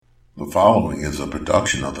The following is a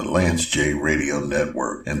production of the Lance J Radio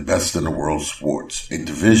Network and Best in the World Sports, a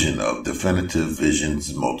division of Definitive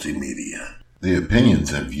Visions Multimedia. The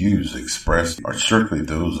opinions and views expressed are strictly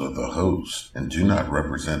those of the host and do not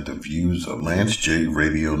represent the views of Lance J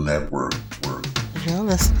Radio Network. You're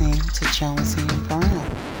listening to Jonesy and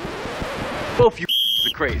Brown. Both you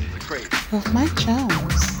are crazy. With Mike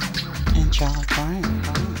Jones and John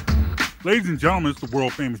Brown. Ladies and gentlemen, it's the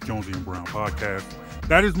world famous Jonesy and Brown podcast.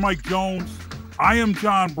 That is Mike Jones. I am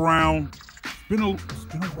John Brown. It's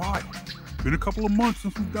been a while. It's been a couple of months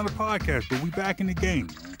since we've done a podcast, but we back in the game,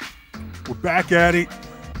 man. We're back at it.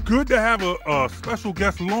 Good to have a special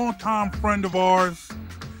guest, longtime friend of ours.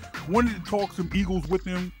 Wanted to talk some Eagles with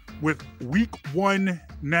him with week one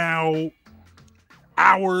now,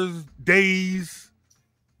 hours, days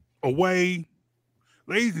away.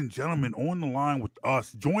 Ladies and gentlemen, on the line with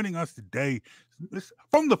us, joining us today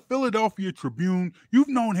from the Philadelphia Tribune. You've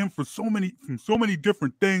known him from so many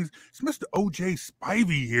different things. It's Mr. O.J.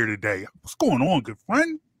 Spivey here today. What's going on, good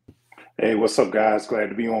friend? Hey, what's up, guys? Glad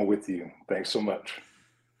to be on with you. Thanks so much.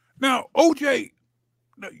 Now, O.J.,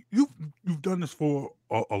 you've done this for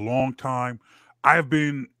a long time. I have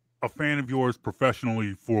been a fan of yours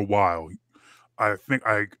professionally for a while. I think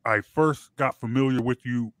I first got familiar with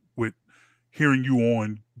you with hearing you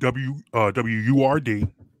on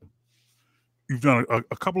WURD. You've done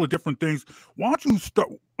a couple of different things. Why don't you start?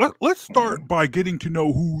 Let's start by getting to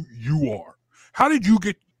know who you are. How did you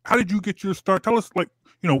get your start? Tell us,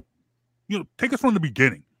 take us from the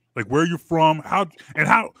beginning, like where you're from,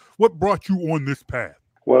 what brought you on this path.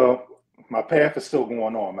 Well, my path is still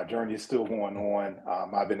going on. My journey is still going on.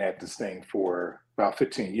 I've been at this thing for about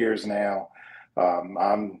 15 years now.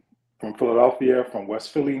 I'm from Philadelphia, from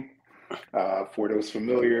West Philly. For those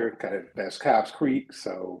familiar, that's Cobbs Creek.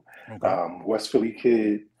 So, okay. West Philly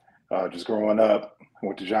kid, just growing up,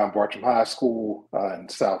 went to John Bartram High School in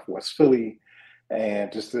Southwest Philly.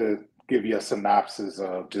 And just to give you a synopsis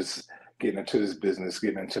of just getting into this business,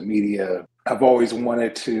 getting into media, I've always had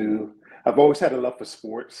a love for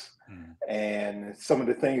sports. And some of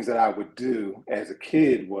the things that I would do as a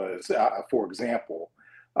kid was, for example,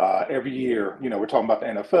 every year, we're talking about the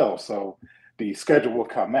NFL. So the schedule will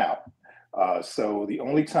come out. So the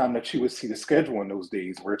only time that you would see the schedule in those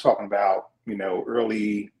days, we're talking about,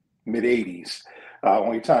 early mid 80s.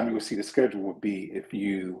 Only time you would see the schedule would be if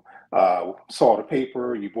you saw the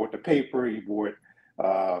paper, you bought the paper, you bought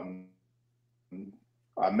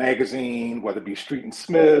a magazine, whether it be Street and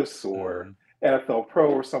Smith's or NFL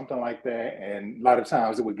Pro or something like that. And a lot of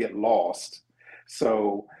times it would get lost.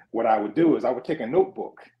 So what I would do is I would take a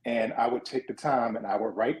notebook and I would take the time and I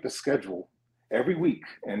would write the schedule every week.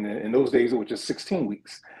 And in those days, it was just 16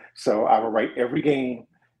 weeks. So I would write every game,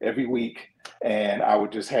 every week, and I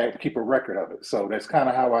would just keep a record of it. So that's kind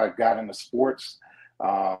of how I got into sports.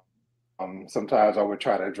 Sometimes I would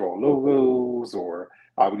try to draw logos, or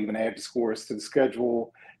I would even add the scores to the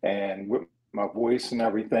schedule. And with my voice and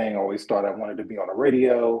everything, I always thought I wanted to be on the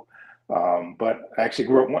radio. But I actually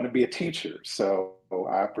grew up wanting to be a teacher. So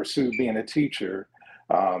I pursued being a teacher.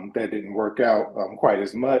 That didn't work out quite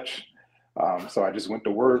as much. So I just went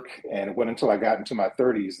to work, and it wasn't until I got into my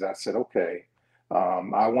 30s that I said, okay,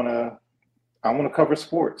 I want to cover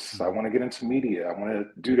sports. I want to get into media. I want to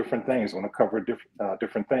do different things. I want to cover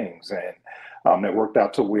different things. And that worked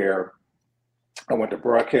out to where I went to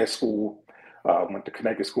broadcast school, went to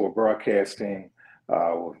Connecticut School of Broadcasting.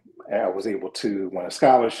 I was able to win a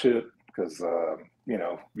scholarship because,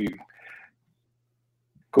 we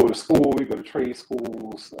go to school, we go to trade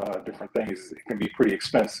schools, different things. It can be pretty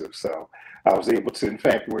expensive. So I was able to, in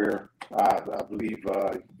fact, where I believe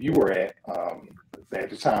you were at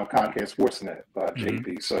the time, Comcast Sportsnet,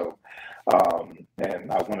 JP. So, and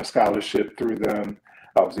I won a scholarship through them.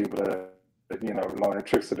 I was able to, learn the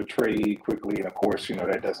tricks of the trade quickly. And of course,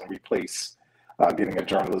 that doesn't replace getting a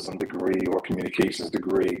journalism degree or communications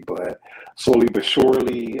degree. But slowly but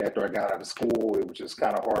surely, after I got out of school, it was just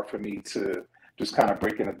kind of hard for me to just kind of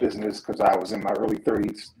break into business because I was in my early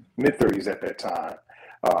 30s, mid 30s at that time.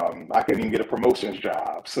 I couldn't even get a promotions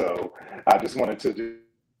job. So I just wanted to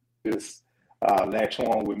just latch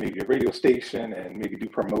on with maybe a radio station and maybe do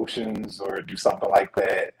promotions or do something like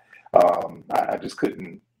that. I just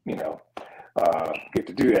couldn't, get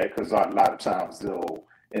to do that because a lot of times they'll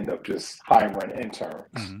end up just hiring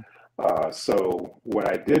interns. So what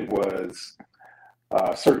I did was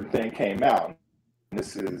a certain thing came out.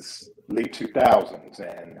 This is late 2000s,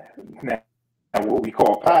 and now what we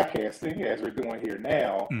call podcasting, as we're doing here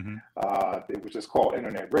now, it was just called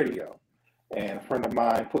internet radio. and a friend of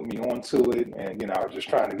mine put me onto it, and I was just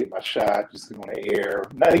trying to get my shot, just get on the air,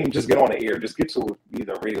 not even just get on the air, just get to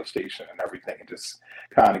either a radio station and everything, and just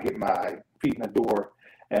kind of get my feet in the door.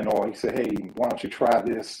 And all he said, hey, why don't you try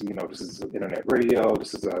this? This is internet radio.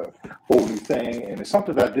 This is a whole new thing, and it's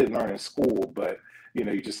something that I did learn in school, but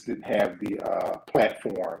you just didn't have the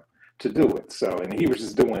platform to do it. So, and he was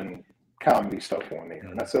just doing comedy stuff on there,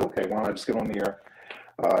 and I said, okay, why don't I just get on there?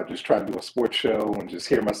 Just try to do a sports show and just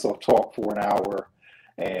hear myself talk for an hour.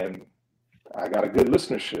 And I got a good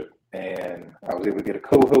listenership, and I was able to get a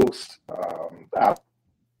co-host out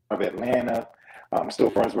of Atlanta. I'm still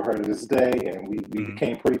friends with her to this day, and we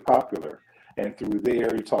became pretty popular. And through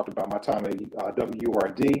there, he talked about my time at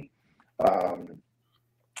WRD.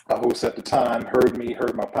 A host at the time heard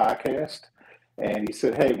my podcast, and he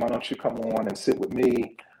said, hey, why don't you come on and sit with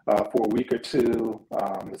me for a week or two.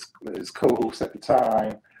 His co-host at the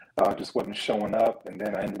time just wasn't showing up, and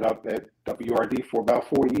then I ended up at WRD for about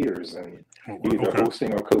 4 years, and either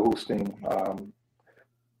hosting or co-hosting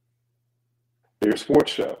their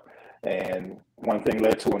sports show. And one thing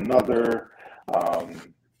led to another. I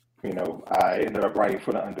ended up writing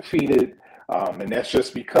for the Undefeated, and that's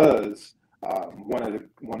just because one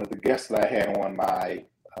of the guests that I had on my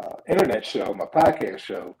internet show, my podcast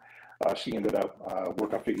show, she ended up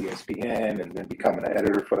working for ESPN and then becoming an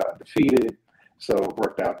editor for the Undefeated. So it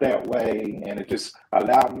worked out that way, and it just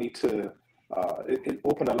allowed me to. It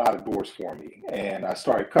opened a lot of doors for me, and I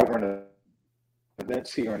started covering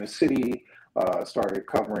events here in the city. Started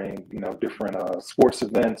covering, different sports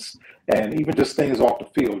events, and even just things off the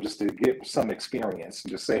field, just to get some experience.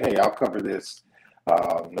 And just say, hey, I'll cover this.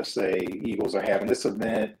 Let's say Eagles are having this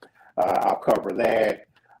event, I'll cover that.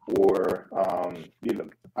 Or,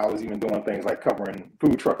 I was even doing things like covering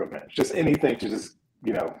food truck events, just anything to just,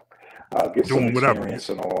 get some experience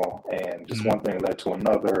and all. And just one thing led to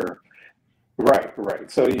another.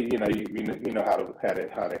 Right. So, you know how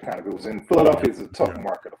that kind of goes. And Philadelphia is a tough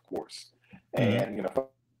market, of course. And, if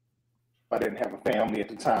I didn't have a family at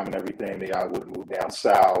the time and everything, maybe I would move down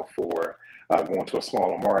south or go into a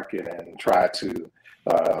smaller market and try to,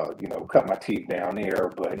 cut my teeth down there.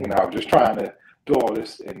 But, I was just trying to do all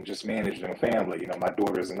this and just manage the family. My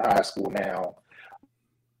daughter's in high school now.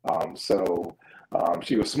 So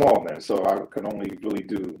she was small then, so I could only really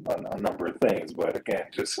do a number of things. But again,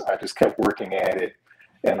 I just kept working at it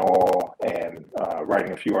and all, and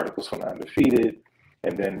writing a few articles from the Undefeated.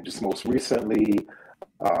 And then just most recently,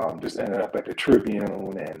 just ended up at the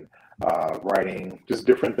Tribune and writing just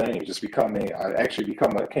different things. I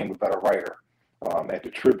became a better writer at the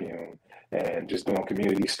Tribune and just doing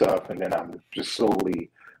community stuff. And then I'm just slowly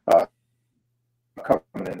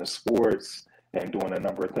coming into sports and doing a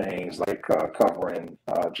number of things like covering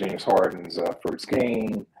James Harden's first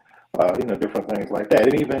game, different things like that.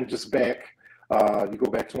 And even just back. You go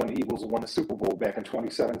back to when the Eagles won the Super Bowl back in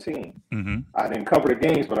 2017. Mm-hmm. I didn't cover the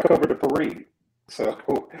games, but I covered the parade. So,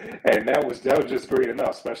 and that was just great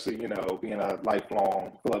enough, especially, being a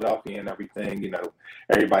lifelong Philadelphia and everything.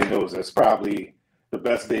 Everybody knows that's probably the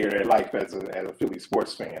best day of their life as a Philly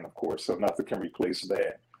sports fan, of course. So nothing can replace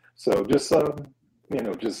that. So just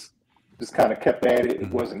kind of kept at it. It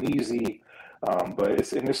wasn't easy, but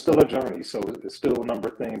it's still a journey. So it's still a number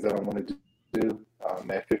of things that I want to do.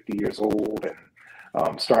 At 50 years old,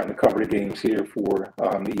 and starting to cover the games here for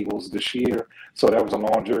the Eagles this year. So that was a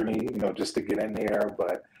long journey, just to get in there.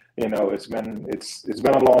 But it's been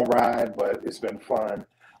a long ride, but it's been fun.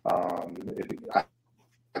 I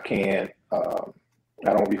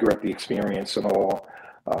don't regret the experience and all.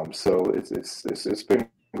 So it's been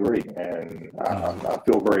great, and I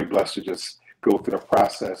feel very blessed to just go through the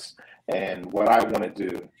process. And what I want to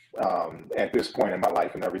do at this point in my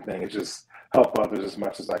life and everything is just help others as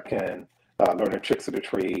much as I can, learn the tricks of the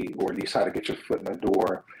trade, or at least how to get your foot in the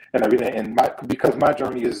door and everything. And because my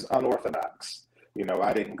journey is unorthodox,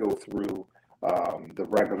 I didn't go through the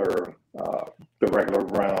regular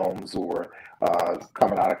realms, or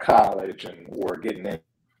coming out of college or getting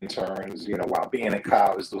interns, while being in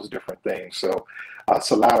college, those different things. So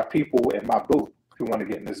it's a lot of people in my boat who want to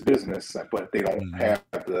get in this business, but they don't have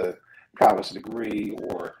the college degree,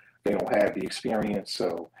 or they don't have the experience.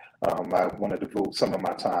 So I want to devote some of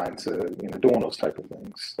my time to doing those type of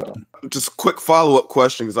things. So. Just quick follow-up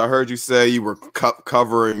question, because I heard you say you were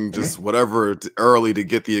covering just whatever early to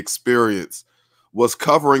get the experience. Was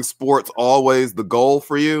covering sports always the goal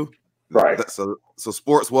for you? Right. So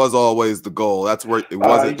sports was always the goal. That's where it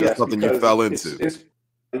wasn't just something you fell into.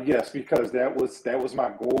 Yes, because that was my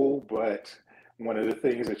goal, but one of the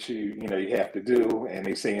things that you have to do, and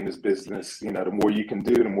they say in this business, the more you can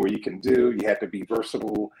do, the more you can do. You have to be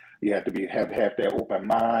versatile. You have to have that open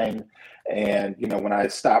mind. And when I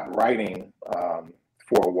stopped writing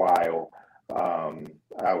for a while,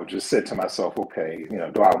 I would just say to myself, okay,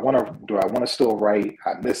 do I want to still write?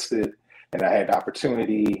 I missed it, and I had the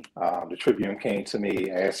opportunity. The Tribune came to me,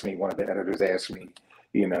 asked me. One of the editors asked me,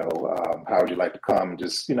 how would you like to come and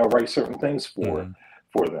just write certain things for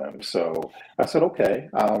them. So I said, okay,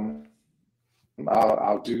 I'll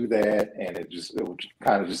do that, and it would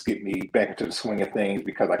kind of just get me back into the swing of things,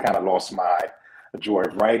 because I kind of lost my joy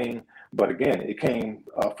of writing. But again, it came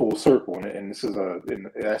full circle, and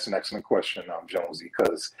that's an excellent question, Jonesy,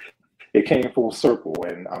 because it came full circle,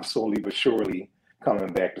 and I'm slowly but surely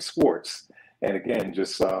coming back to sports. And again,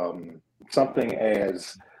 just something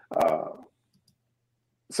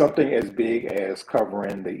as big as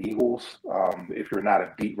covering the Eagles, if you're not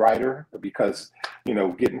a beat writer, because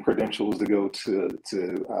getting credentials to go to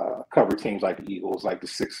cover teams like the Eagles, like the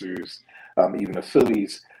Sixers, even the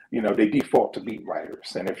Phillies, they default to beat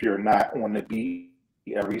writers. And if you're not on the beat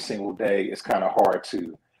every single day, it's kind of hard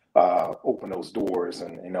to open those doors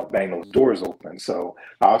and bang those doors open. So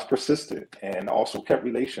I was persistent, and also kept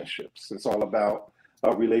relationships. It's all about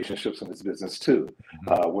relationships in this business too,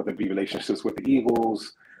 whether it be relationships with the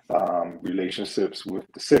Eagles, relationships with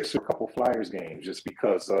the Sixers, a couple Flyers games, just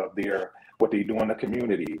because of what they do in the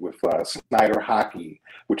community with Snyder Hockey,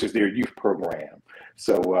 which is their youth program.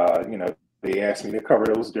 So they asked me to cover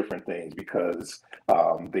those different things, because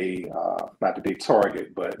they not that they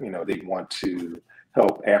target, but they want to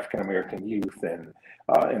help African American youth and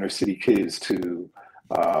inner city kids to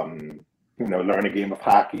learn a game of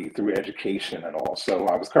hockey through education and all. So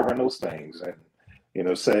I was covering those things, and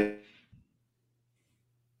say,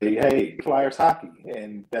 hey, Flyers hockey.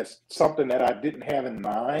 And that's something that I didn't have in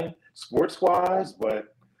mind sports-wise,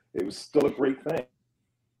 but it was still a great thing.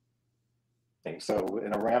 So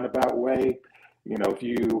in a roundabout way, if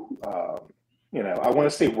you, I want to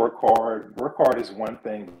say work hard. Work hard is one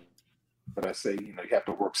thing, but I say, you have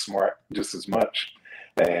to work smart just as much.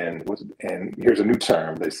 And here's a new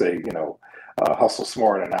term. They say, hustle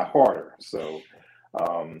smarter, not harder. So,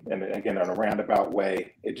 and again, in a roundabout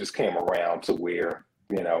way, it just came around to where,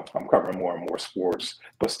 I'm covering more and more sports,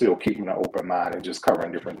 but still keeping an open mind and just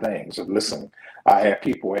covering different things. So listen, I have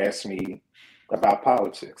people ask me about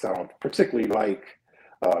politics. I don't particularly like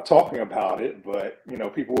talking about it, but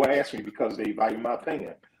people will ask me because they value my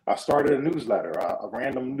opinion. I started a newsletter, a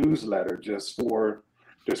random newsletter, just for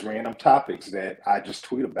just random topics that I just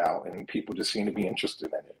tweet about, and people just seem to be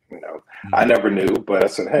interested in it. I never knew, but I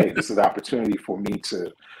said, hey, this is an opportunity for me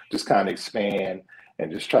to just kind of expand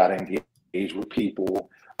and just try to engage with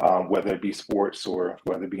people, whether it be sports or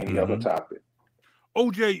whether it be any other topic.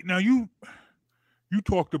 OJ, now you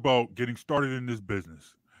talked about getting started in this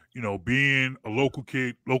business, being a local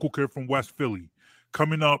kid from West Philly,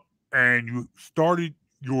 coming up, and you started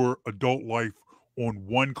your adult life on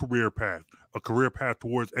one career path, a career path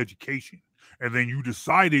towards education. And then you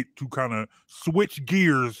decided to kind of switch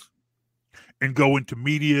gears and go into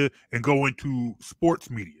media and go into sports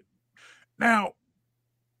media. Now,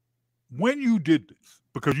 when you did this,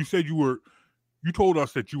 because you said you told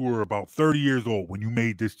us that you were about 30 years old when you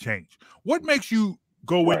made this change. What makes you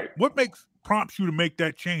go in? What prompts you to make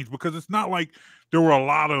that change? Because it's not like there were a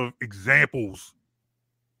lot of examples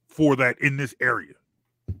for that in this area.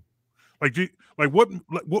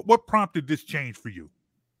 What prompted this change for you?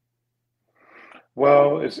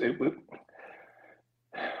 Well,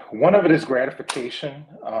 one of it is gratification,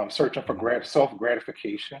 searching for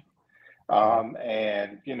self-gratification.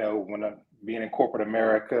 And, when I'm being in corporate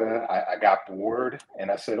America, I got bored,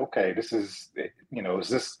 and I said, okay, this is, is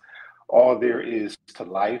this all there is to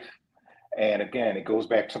life? And again, it goes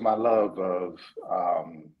back to my love of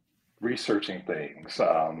researching things,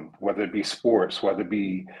 whether it be sports, whether it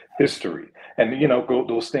be history, and,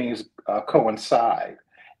 those things coincide.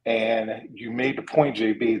 And you made the point,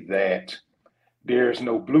 JB, that there's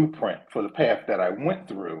no blueprint for the path that I went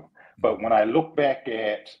through. But when I look back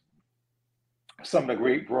at some of the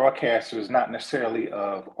great broadcasters, not necessarily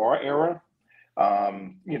of our era,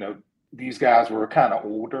 these guys were kind of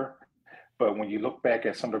older. But when you look back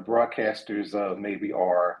at some of the broadcasters of maybe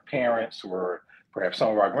our parents or perhaps some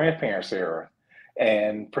of our grandparents' era,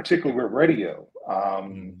 and particularly with radio,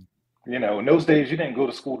 in those days, you didn't go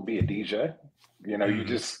to school to be a DJ. You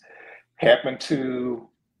just happened to,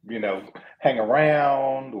 hang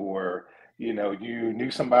around, or, you knew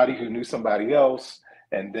somebody who knew somebody else.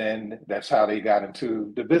 And then that's how they got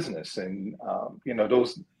into the business, and,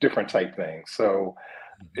 those different type things. So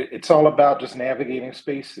it's all about just navigating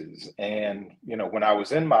spaces. And, when I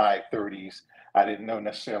was in my 30s, I didn't know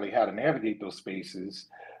necessarily how to navigate those spaces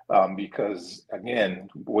because, again,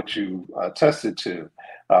 what you attested to,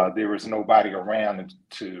 there was nobody around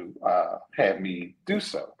to have me do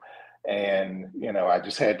so. And, I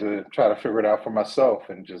just had to try to figure it out for myself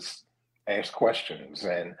and just ask questions.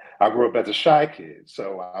 And I grew up as a shy kid,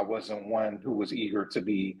 so I wasn't one who was eager to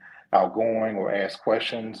be outgoing or ask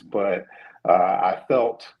questions, but I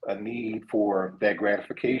felt a need for that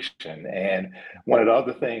gratification. And one of the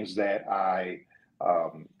other things that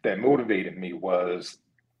that motivated me was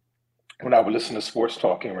when I would listen to sports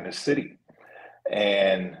talk here in the city.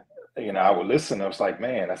 And I would listen. I was like,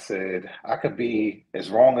 man, I said, I could be as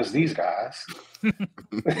wrong as these guys.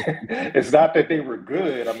 It's not that they were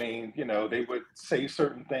good. I mean, they would say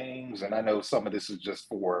certain things, and I know some of this is just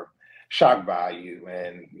for shock value.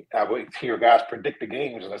 And I would hear guys predict the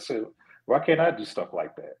games, and I said, why can't I do stuff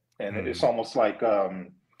like that? And it's almost like, oh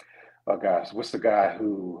gosh, what's the guy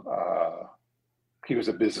who he was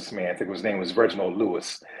a businessman? I think his name was Reginald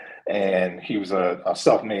Lewis. And he was a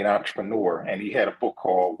self-made entrepreneur, and he had a book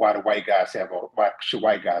called Why Should White Guys Have All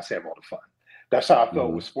the Fun? That's how I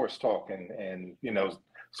felt with sports talk and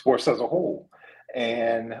sports as a whole.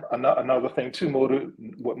 And another thing too,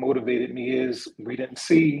 what motivated me is we didn't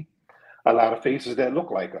see a lot of faces that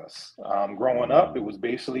look like us. Growing up, it was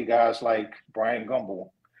basically guys like Brian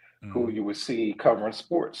Gumbel, who you would see covering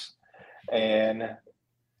sports. And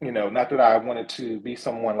not that I wanted to be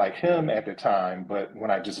someone like him at the time, but when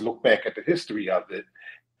I just look back at the history of it,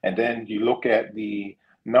 and then you look at the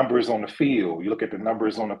numbers on the field, you look at the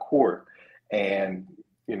numbers on the court, and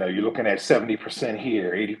you're looking at 70%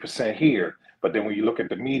 here, 80% here. But then when you look at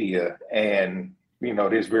the media, and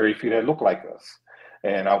there's very few that look like us.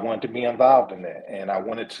 And I wanted to be involved in that, and I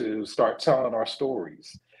wanted to start telling our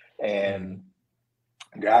stories. And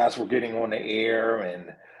guys were getting on the air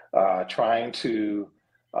and trying to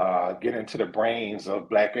get into the brains of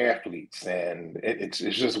Black athletes, and it's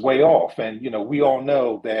just way off. And we all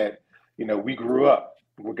know that we grew up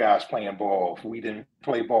with guys playing ball. We didn't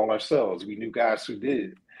play ball ourselves. We knew guys who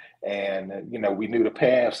did, and we knew the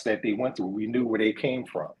paths that they went through. We knew where they came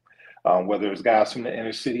from, whether it was guys from the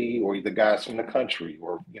inner city or either guys from the country,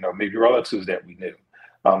 or maybe relatives that we knew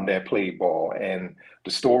that played ball. And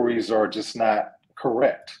the stories are just not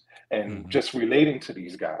correct. And just relating to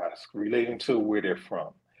these guys, relating to where they're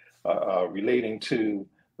from, relating to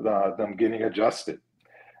them getting adjusted.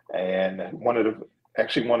 And one of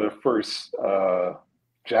the first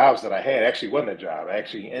jobs that I had actually wasn't a job. I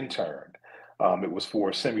actually interned. It was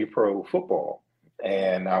for semi-pro football,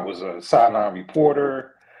 and I was a sideline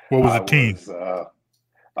reporter. What was the team?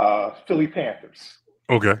 Philly Panthers.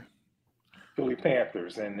 Okay. Philly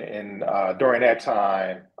Panthers, and during that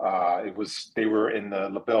time, they were in the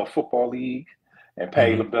LaBelle Football League, and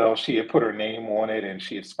Patty LaBelle, she had put her name on it, and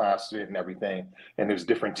she had sponsored it and everything. And there's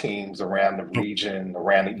different teams around the region,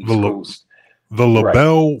 around the East Coast. The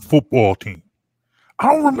LaBelle football team. I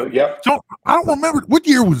don't remember. Yep. I don't remember. What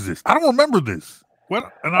year was this? I don't remember this.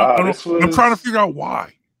 What? And I'm trying to figure out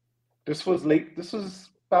why. This was late. This was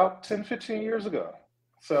about 10, 15 years ago.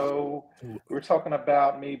 So we're talking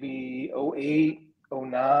about maybe 08,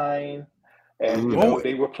 09, and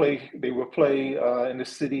they would play in the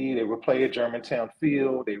city. They would play at Germantown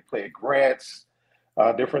Field. They would play at Gratz,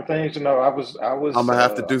 different things. I was. I'm gonna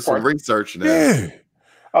have to do some research now. Yeah.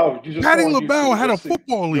 Oh, you just Patty LaBelle had a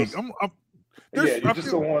football league. You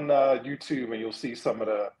just go on YouTube and you'll see some of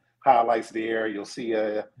the highlights there. You'll see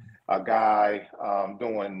a guy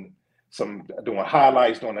doing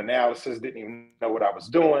highlights, doing analysis, didn't even know what I was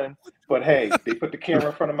doing. But hey, they put the camera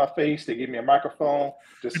in front of my face, they gave me a microphone,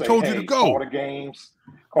 just say, hey, call the games,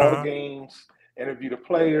 interview the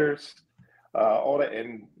players, all that.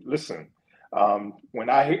 And listen,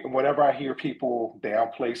 whenever I hear people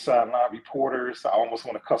downplay sideline reporters, I almost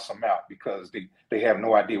want to cuss them out because they have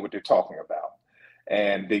no idea what they're talking about.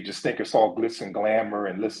 And they just think it's all glitz and glamour.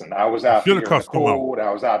 And listen, I was out there in the cold,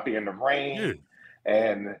 I was out there in the rain,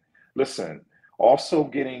 and listen, also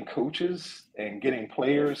getting coaches and getting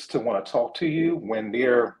players to want to talk to you when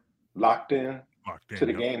they're locked in to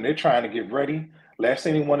the game. They're trying to get ready. Last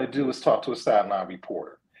thing they want to do is talk to a sideline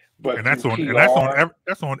reporter. But that's on any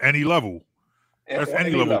level. That's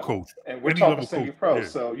any level coach. And we're talking semi-pro,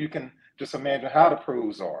 so you can just imagine how the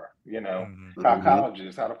pros are. How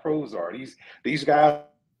colleges, how the pros are. These guys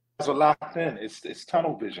are locked in. It's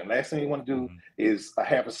tunnel vision. Last thing you want to do is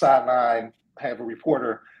have a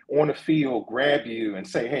reporter on the field grab you and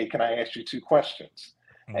say, hey, can I ask you 2 questions?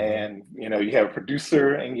 And you have a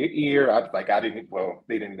producer in your ear.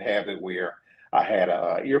 they didn't have it where I had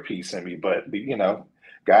a earpiece in me, but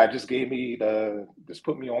God just gave me just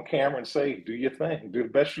put me on camera and say, do your thing, do the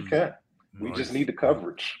best you can. We just need the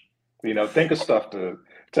coverage. Think of stuff to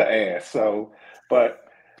ask. So, but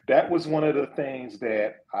that was one of the things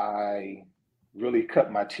that I really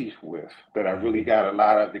cut my teeth with, that I really got a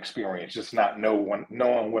lot of experience, just not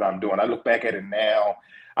knowing what I'm doing. I look back at it now,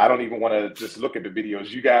 I don't even want to just look at the videos.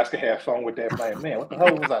 You guys can have fun with that, like, man, what the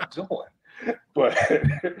hell was I doing? But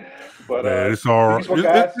it's all right.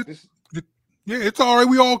 Yeah, it's all right.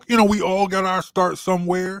 We all got our start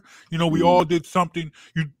somewhere. We all did something.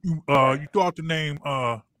 You threw out the name,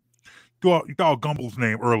 you threw out Gumbel's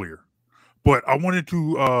name earlier, but I wanted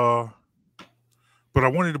to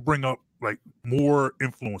bring up like more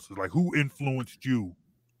influences. Like, who influenced you?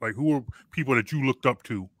 Like, who are people that you looked up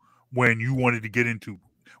to when you wanted to get into?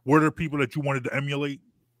 Were there people that you wanted to emulate?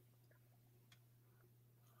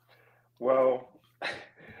 Well,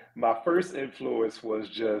 my first influence was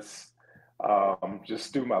just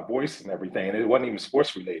through my voice and everything. And it wasn't even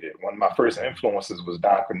sports related. One of my first influences was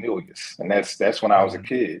Don Cornelius. And that's when I was a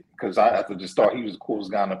kid, because I just thought he was the coolest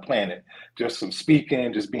guy on the planet. Just from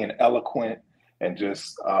speaking, just being eloquent, and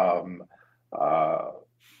just,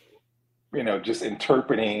 just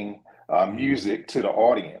interpreting music to the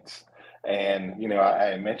audience. And,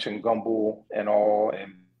 I mentioned Gumbel and all,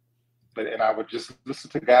 and I would just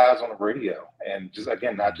listen to guys on the radio, and just,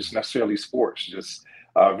 again, not just necessarily sports, just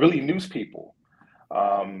really news people.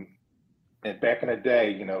 And back in the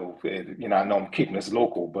day, I know I'm keeping this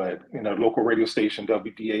local, but local radio station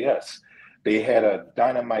WDAS, they had a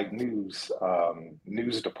dynamite news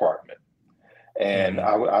department, and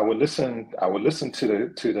I would listen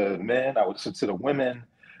to the men, I would listen to the women.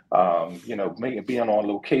 Being on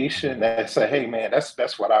location, and say, hey man,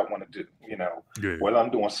 that's what I want to do. Whether I'm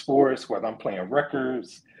doing sports, whether I'm playing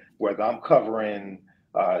records, whether I'm covering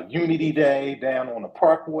Unity Day down on the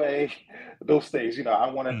Parkway, those things, I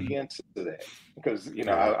want to be into that, because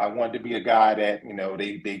I wanted to be a guy that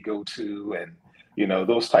they go to, and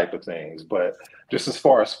those type of things. But just as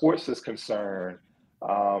far as sports is concerned,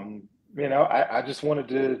 I just wanted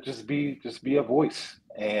to just be a voice.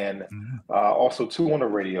 And also too, on the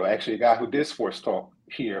radio, actually a guy who did sports talk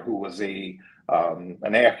here, who was an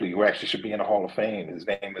athlete who actually should be in the Hall of Fame. His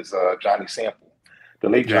name is Johnny Sample, the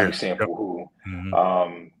late Johnny Sample, who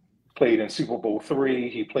played in Super Bowl III.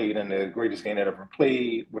 He played in the greatest game that ever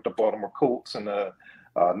played with the Baltimore Colts and the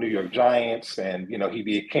New York Giants. And, he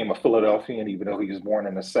became a Philadelphian, even though he was born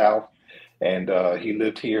in the South. And he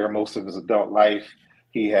lived here most of his adult life.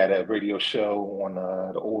 He had a radio show on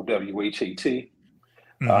the old WHAT.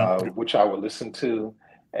 Which I would listen to,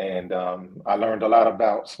 and I learned a lot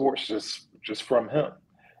about sports just from him,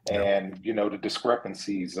 and the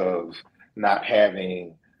discrepancies of not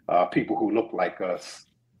having people who look like us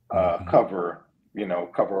cover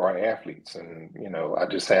our athletes, and I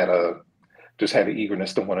just had an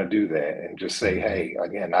eagerness to want to do that, and just say, hey,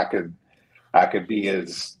 again, I could be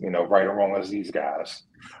as right or wrong as these guys.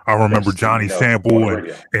 I remember Johnny Sample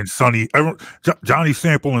and Sonny. Johnny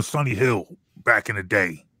Sample and Sonny Hill back in the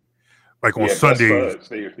day, like on Sundays.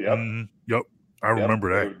 I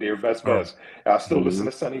remember that. They were best buds. I still listen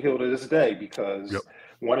to Sonny Hill to this day, because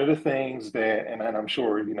one of the things that, and I'm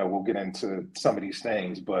sure we'll get into some of these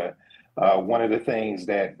things, but one of the things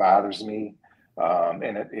that bothers me,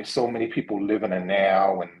 and it's so many people living in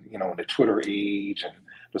now, and in the Twitter age and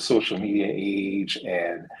the social media age,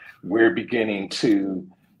 and we're beginning to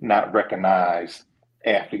not recognize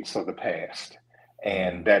athletes of the past.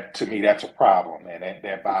 And that, to me, that's a problem, and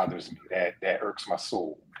that bothers me. That irks my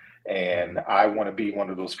soul. And I want to be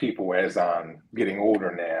one of those people, as I'm getting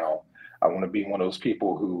older now. I want to be one of those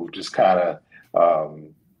people who just kind of,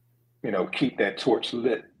 keep that torch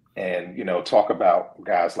lit, and talk about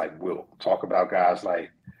guys like Wilt, talk about guys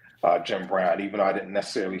like Jim Brown. Even though I didn't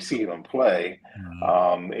necessarily see them play,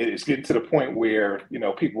 it's getting to the point where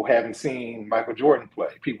people haven't seen Michael Jordan play,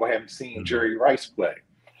 people haven't seen Jerry Rice play.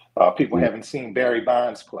 People haven't seen Barry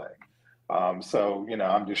Bonds play. So,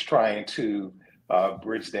 I'm just trying to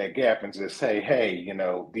bridge that gap and just say, hey,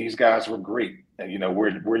 these guys were great. And,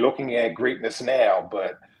 we're looking at greatness now,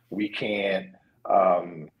 but we can't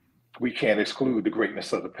exclude the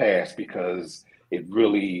greatness of the past, because it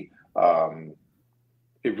really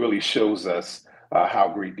shows us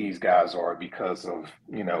how great these guys are, because of,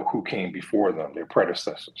 who came before them, their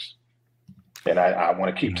predecessors. And I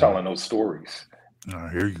want to keep telling those stories.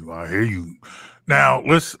 I hear you. Now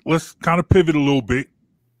let's kind of pivot a little bit,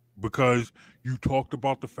 because you talked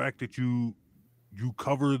about the fact that you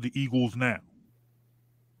cover the Eagles now.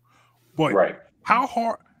 But how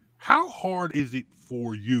hard is it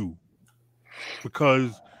for you?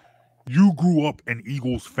 Because you grew up an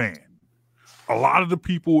Eagles fan. a lot of the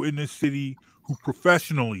people in this city who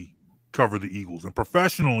professionally cover the Eagles and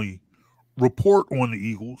professionally report on the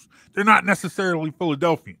Eagles, they're not necessarily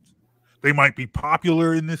Philadelphians. They might be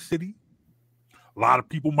popular in this city. A lot of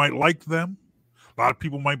people might like them. A lot of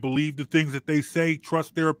people might believe the things that they say,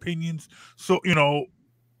 trust their opinions. So,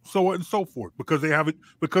 so on and so forth, because they have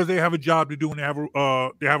a job to do and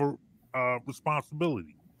they have a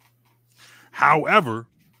responsibility. However,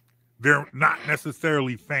 they're not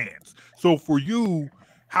necessarily fans. So for you,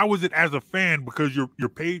 how is it as a fan, because you're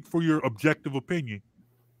paid for your objective opinion,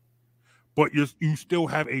 but you still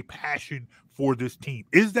have a passion for this team?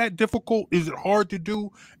 Is that difficult? Is it hard to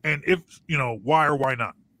do? And if, why or why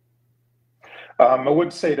not? I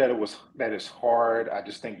wouldn't say that it's hard. I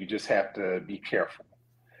just think you just have to be careful,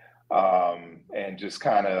 and just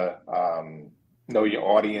kind of know your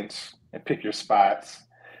audience and pick your spots.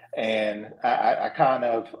 And I kind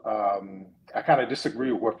of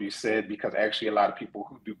disagree with what you said, because actually a lot of people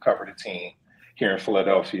who do cover the team here in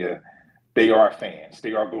Philadelphia, they are fans.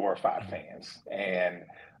 They are glorified fans. And,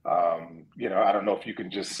 I don't know if you can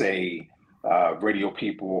just say radio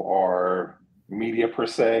people are media per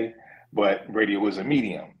se, but radio is a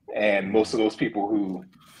medium. And most of those people who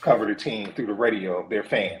cover the team through the radio, they're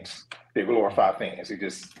fans. They're glorified fans. They're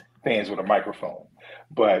just fans with a microphone.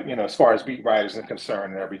 But, as far as beat writers are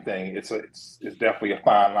concerned and everything, it's definitely a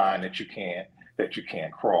fine line that you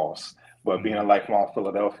can't cross. But being a lifelong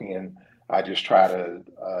Philadelphian, I just try to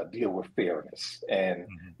deal with fairness. And,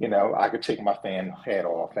 I could take my fan hat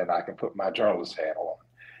off and I can put my journalist hat on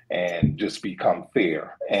and just become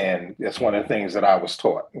fair. And that's one of the things that I was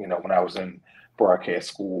taught, when I was in broadcast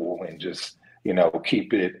school, and just,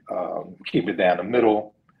 keep it down the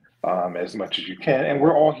middle as much as you can. And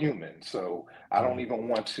we're all human. So I don't even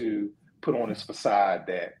want to put on this facade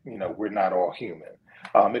that, we're not all human.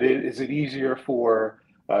 Is it easier for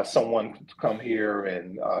someone to come here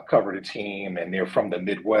and cover the team, and they're from the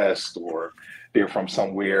Midwest, or they're from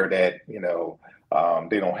somewhere that,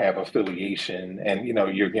 they don't have affiliation? And,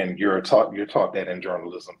 you're taught that in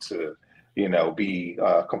journalism to, be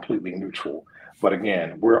completely neutral. But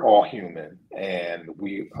again, we're all human, and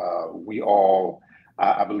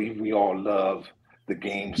I believe we all love the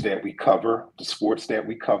games that we cover, the sports that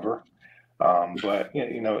we cover. But,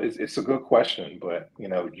 it's a good question, but,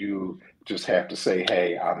 you just have to say,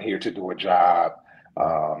 hey, I'm here to do a job.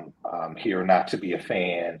 I'm here not to be a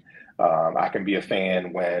fan. I can be a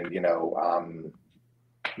fan when, I'm,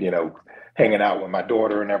 hanging out with my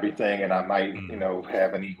daughter and everything, and I might,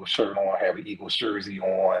 have an Eagles shirt on, have an Eagles jersey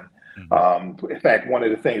on. In fact, one of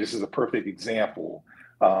the things, this is a perfect example.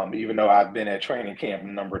 Even though I've been at training camp a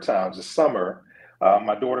number of times this summer,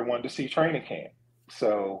 my daughter wanted to see training camp.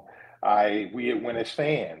 So we went as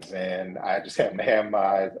fans, and I just happened to have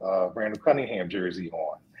my Brandon Cunningham jersey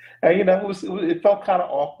on. And, it felt kind of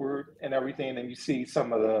awkward and everything. And you see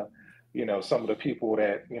some of the people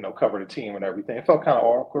that, cover the team and everything. It felt kind of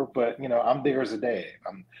awkward, but, I'm there as a dad.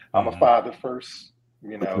 I'm a father first,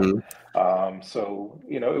 so,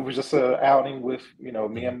 it was just an outing with,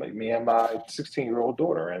 me and my 16-year-old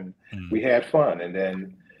daughter, and we had fun. And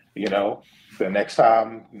then, the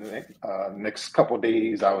next couple of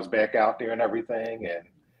days, I was back out there and everything, and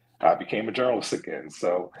I became a journalist again.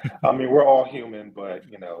 So, we're all human, but,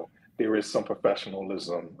 there is some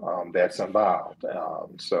professionalism that's involved.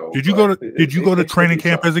 Did you go to training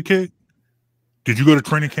camp as a kid? Did you go to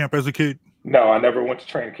training camp as a kid? No, I never went to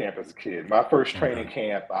training camp as a kid. My first training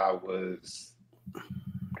camp, I was,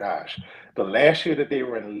 the last year that they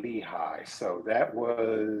were in Lehigh. So that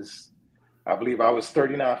was, I believe I was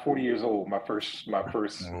 39, 40 years old, my first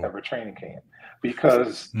ever training camp.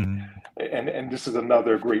 Because, and this is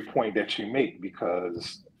another great point that you make,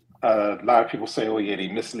 because a lot of people say, oh yeah, they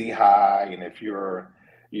miss Lehigh, and if you're,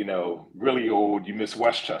 really old, you miss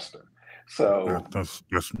Westchester. So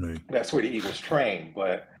that's me. That's where the Eagles train.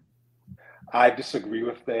 But I disagree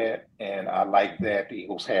with that, and I like that the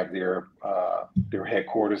Eagles have their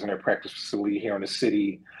headquarters and their practice facility here in the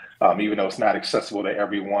city. Even though it's not accessible to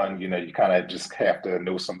everyone, you kind of just have to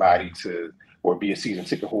know somebody or be a season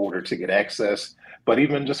ticket holder to get access. But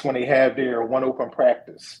even just when they have their one open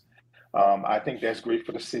practice, I think that's great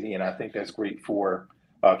for the city, and I think that's great for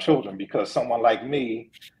children, because someone like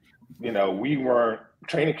me,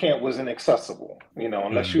 training camp wasn't accessible,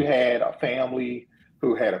 unless you had a family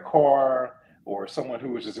who had a car or someone who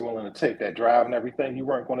was just willing to take that drive and everything. You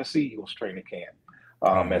weren't going to see Eagles training camp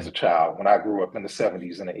as a child when I grew up in the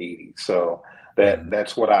 70s and the 80s. So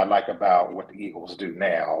that's what I like about what the Eagles do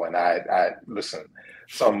now. And I listen,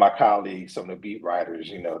 some of my colleagues, some of the beat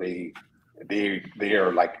writers,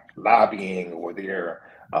 they're like lobbying, or they're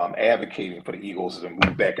advocating for the Eagles to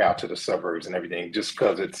move back out to the suburbs and everything, just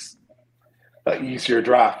because it's an easier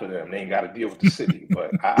drive for them. They ain't got to deal with the city.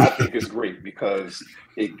 But I think it's great because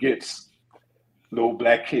it gets little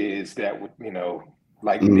black kids that would,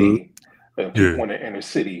 like me, people in the inner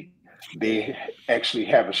city, they actually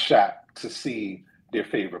have a shot to see their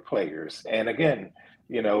favorite players. And again,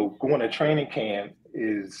 going to training camp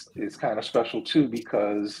is kind of special too,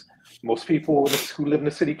 because most people who live in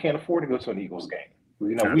the city can't afford to go to an Eagles game.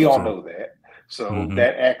 We all know that. So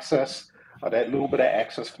that access, that little bit of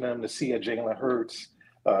access for them to see a Jalen Hurts,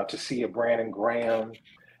 to see a Brandon Graham,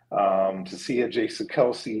 to see a Jason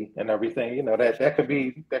Kelsey and everything, that could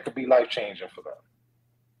be life changing for them.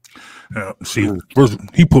 See, first,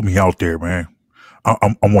 he put me out there, man.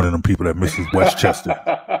 I'm one of them people that misses Westchester.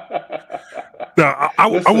 I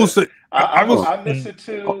will say I miss it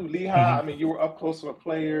too, Lehigh. I mean, you were up close with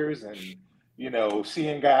players, and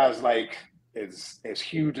seeing guys like as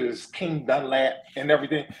huge as King Dunlap and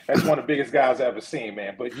everything. That's one of the biggest guys I've ever seen,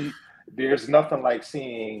 man. But there's nothing like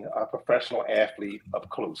seeing a professional athlete up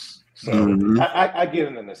close. So I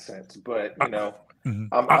get it in a sense, but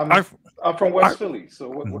I'm from West Philly, so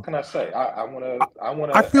what can I say? I want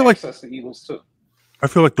to access the Eagles too. I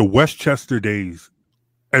feel like the Westchester days,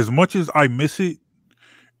 as much as I miss it,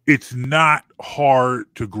 it's not hard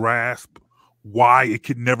to grasp why it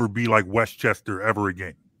could never be like Westchester ever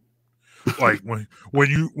again. Like when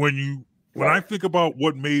I think about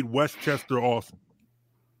what made Westchester awesome,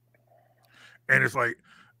 and it's like,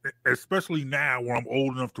 especially now where I'm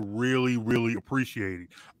old enough to really, really appreciate it,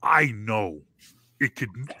 I know it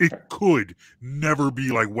could never be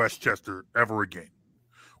like Westchester ever again.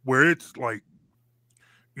 Where it's like,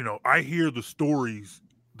 I hear the stories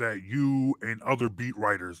that you and other beat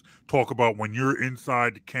writers talk about when you're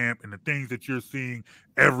inside the camp and the things that you're seeing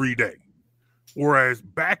every day. Whereas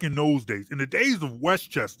back in those days, in the days of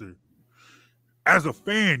Westchester, as a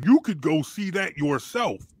fan, you could go see that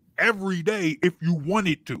yourself every day if you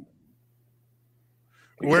wanted to.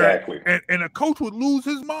 Exactly. And a coach would lose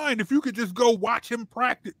his mind if you could just go watch him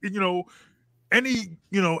practice. Any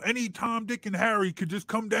Tom, Dick, and Harry could just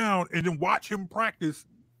come down and then watch him practice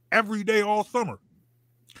every day all summer.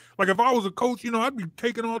 Like if I was a coach, I'd be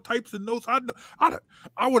taking all types of notes. I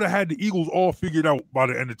would have had the Eagles all figured out by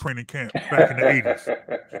the end of training camp back in the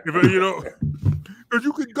 80s. Because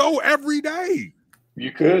you could go every day.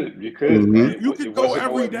 You could. Mm-hmm. You could go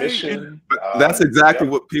every day. That's exactly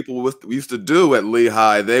what people used to do at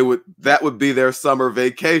Lehigh. That would be their summer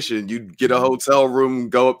vacation. You'd get a hotel room,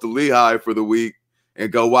 go up to Lehigh for the week,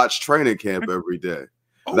 and go watch training camp every day.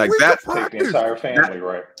 Like that's take the entire family,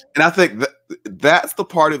 right? And I think that's the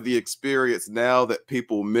part of the experience now that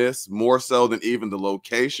people miss more so than even the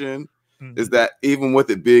location. Is that even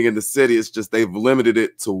with it being in the city, it's just they've limited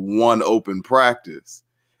it to one open practice.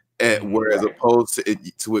 And whereas opposed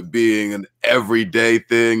to it being an everyday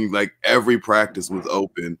thing, like every practice was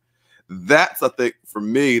open. That's, I think, for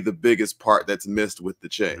me, the biggest part that's missed with the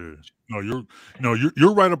change.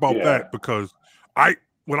 You're right about that, because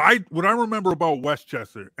what I remember about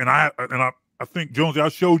Westchester, and I think, Jonesy, I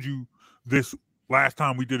showed you this last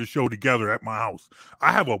time we did a show together at my house.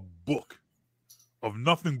 I have a book of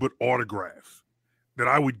nothing but autographs that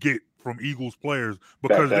I would get from Eagles players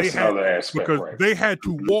because they had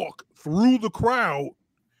to walk through the crowd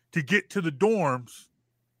to get to the dorms,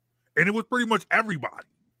 and it was pretty much everybody.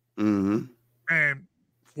 Mm-hmm. And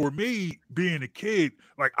for me, being a kid,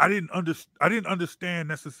 like I didn't understand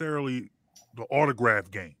necessarily the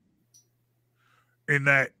autograph game. In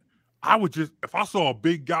that, I would just, if I saw a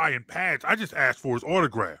big guy in pads, I just asked for his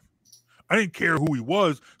autograph. I didn't care who he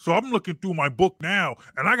was. So I'm looking through my book now,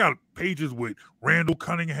 and I got pages with Randall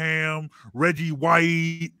Cunningham, Reggie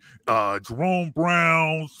White, Jerome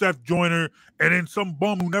Brown, Seth Joyner, and then some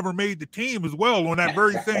bum who never made the team as well on that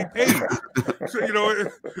very same page. So,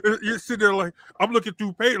 you're sitting there like, I'm looking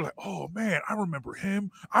through page like, oh man, I remember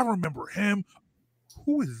him.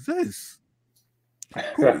 Who is this?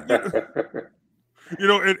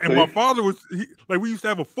 And my father was we used to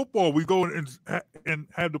have a football. We go and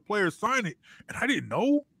have the players sign it, and I didn't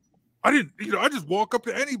know. I just walk up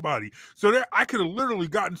to anybody. So there, I could have literally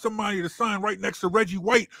gotten somebody to sign right next to Reggie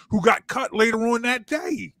White, who got cut later on that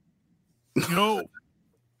day.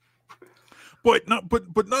 But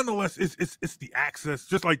nonetheless, it's the access.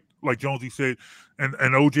 Just like Jonesy said, and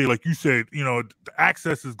OJ, like you said, the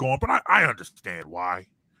access is gone. But I understand why.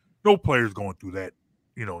 No player's going through that.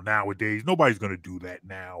 Nowadays, nobody's going to do that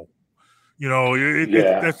now.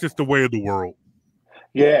 That's just the way of the world.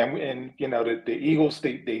 Yeah, and you know the Eagles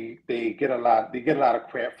they get a lot of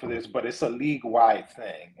crap for this, but it's a league wide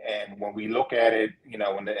thing. And when we look at it, you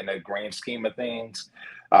know, in the grand scheme of things,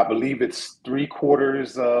 I believe it's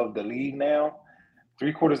 3/4 of the league now.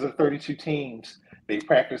 3/4 of 32 teams they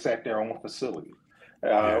practice at their own facility.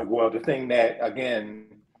 Yeah. Well, the thing that again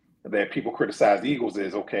that people criticize the Eagles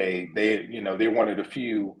is okay, they're one of the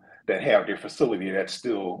few that have their facility that's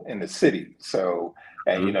still in the city. So,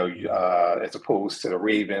 and you know, as opposed to the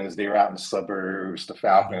Ravens, they're out in the suburbs. The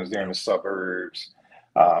Falcons, they're in the suburbs.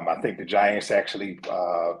 I think the Giants actually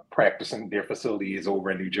practicing their facility is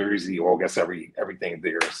over in New Jersey, or I guess everything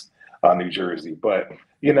there's New Jersey. But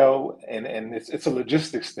you know, and it's a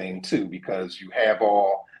logistics thing too because you have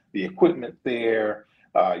all the equipment there.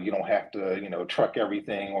 You don't have to, you know, truck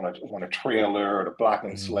everything on a trailer or the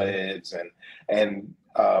blocking sleds, and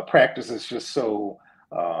practice is just so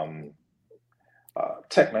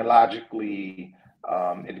technologically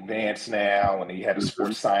advanced now, and you had the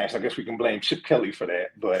sports science. I guess we can blame Chip Kelly for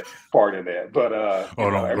that, but part of that. But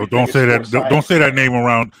don't say that. Don't say that name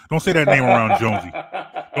around. Don't say that name around Jonesy.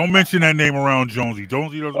 Don't mention that name around Jonesy.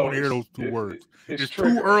 Jonesy doesn't want to hear those two words. It's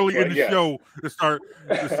too early in the show to start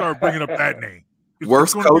bringing up that name.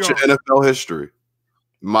 Worst coach in NFL history.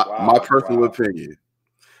 My personal opinion.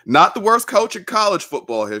 Not the worst coach in college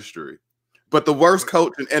football history, but the worst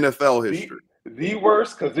coach in NFL history. The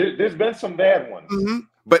worst, because there's been some bad ones.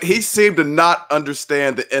 But he seemed to not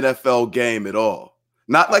understand the NFL game at all.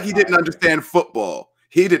 Not like he didn't understand football.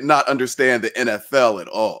 He did not understand the NFL at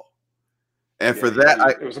all. And for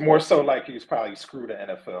that, it was more so like he was probably screwed the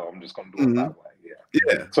NFL. I'm just going to do it that way.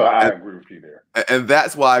 Yeah. So I agree with you there. And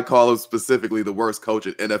that's why I call him specifically the worst coach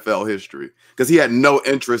in NFL history, because he had no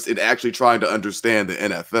interest in actually trying to understand the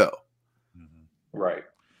NFL. Right.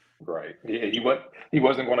 Yeah, he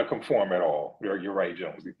wasn't going to conform at all. You're right,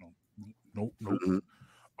 Jones. Nope.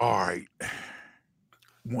 All right.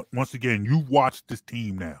 Once again, you've watched this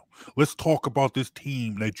team now. Let's talk about this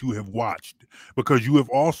team that you have watched, because you have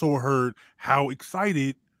also heard how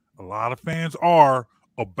excited a lot of fans are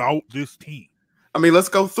about this team. I mean, let's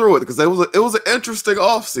go through it because it was an interesting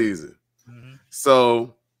offseason.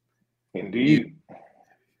 So, indeed,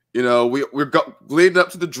 you know, we're leading up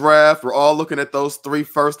to the draft. We're all looking at those 3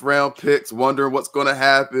 first-round picks, wondering what's going to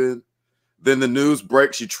happen. Then the news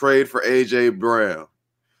breaks: you trade for AJ Brown.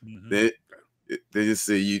 Then you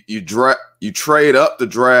see you trade up the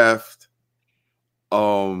draft,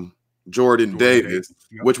 Jordan Davis,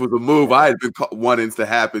 which was a move I had been wanting to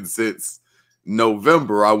happen since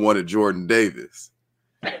November. I wanted Jordan Davis,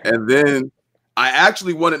 and then I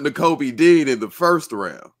actually wanted Nakobe Dean in the first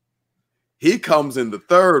round. He comes in the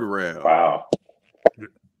third round. Wow.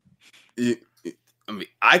 I mean,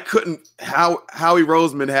 I couldn't. Howie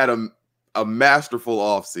Roseman had a masterful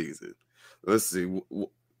offseason. Let's see.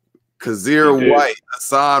 Kazir White,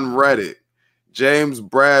 Hassan Reddick, James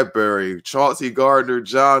Bradbury, Chauncey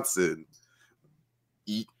Gardner-Johnson.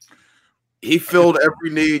 He filled every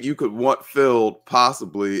need you could want filled,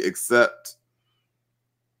 possibly, except,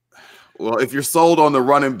 well, if you're sold on the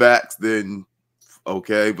running backs, then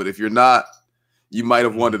okay. But if you're not, you might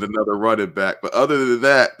have wanted another running back. But other than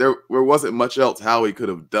that, there wasn't much else Howie could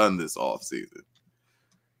have done this offseason.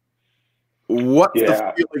 What's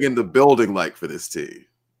the feeling in the building like for this team?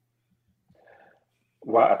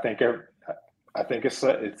 Well, I think it's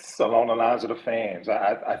along the lines of the fans.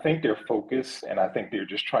 I think they're focused, and I think they're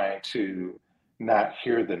just trying to not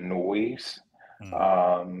hear the noise,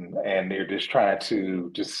 and they're just trying to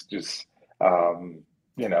just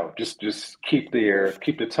keep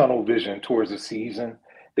the tunnel vision towards the season.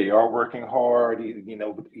 They are working hard, you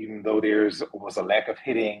know, even though was a lack of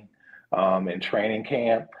hitting in training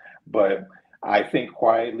camp, but I think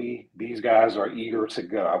quietly these guys are eager to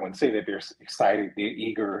go. I wouldn't say that they're excited. They're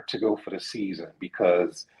eager to go for the season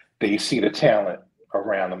because they see the talent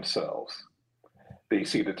around themselves. They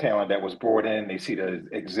see the talent that was brought in. They see the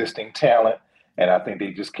existing talent. And I think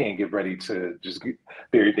they just can't get ready to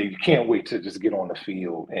they can't wait to just get on the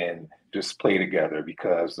field and just play together,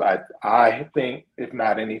 because I think, if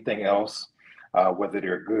not anything else, whether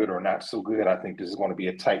they're good or not so good, I think this is going to be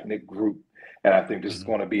a tight-knit group. And I think this is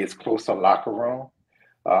going to be as close to locker room.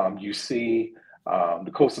 You see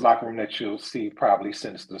the closest locker room that you'll see probably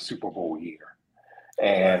since the Super Bowl year.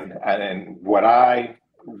 And what I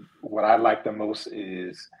like the most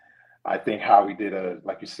is I think Howie did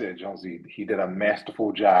like you said, Jonesy, he did a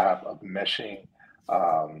masterful job of meshing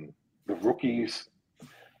the rookies,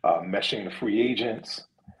 meshing the free agents,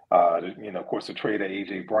 of course, the trade of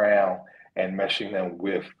AJ Brown, and meshing them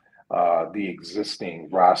with the existing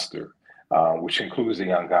roster. Which includes the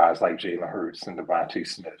young guys like Jalen Hurts and Devontae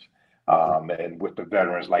Smith. and with the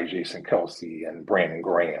veterans like Jason Kelsey and Brandon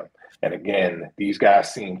Graham. And again, these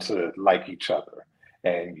guys seem to like each other.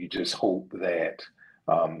 And you just hope that,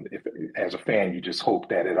 if as a fan, you just hope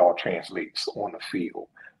that it all translates on the field.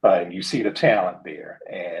 And you see the talent there.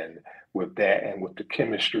 And with that and with the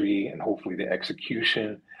chemistry and hopefully the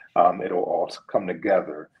execution, it'll all come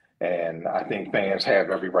together. And I think fans have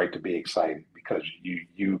every right to be excited because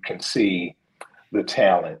you can see the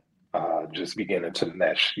talent just beginning to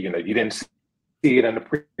mesh. You didn't see it in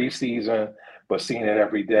the preseason, but seeing it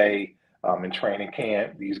every day in training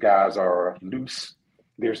camp, these guys are loose.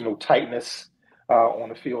 There's no tightness on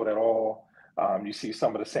the field at all. You see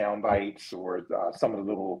some of the sound bites or some of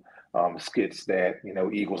the little skits that,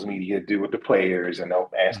 Eagles media do with the players, and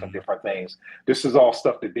they'll ask them different things. This is all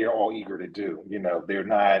stuff that they're all eager to do. They're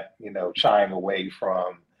not, shying away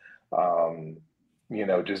from,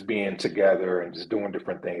 just being together and just doing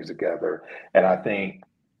different things together. And I think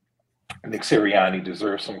Nick Sirianni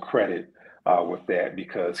deserves some credit with that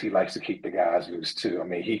because he likes to keep the guys loose too. I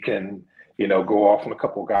mean, he can, go off on a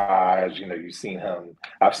couple guys. You've seen him.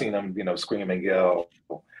 I've seen him, scream and yell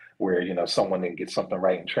where, someone didn't get something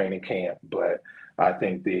right in training camp. But I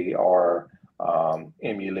think they are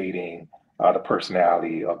emulating the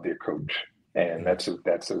personality of their coach, and that's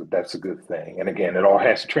a good thing. And again, it all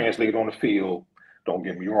has to translate on the field. Don't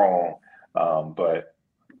get me wrong, but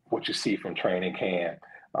what you see from training camp,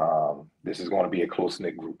 this is going to be a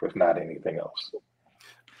close-knit group, if not anything else.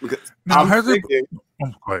 Now,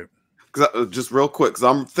 just real quick, because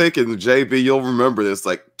I'm thinking, JB, you'll remember this.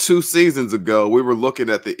 Like 2 seasons ago, we were looking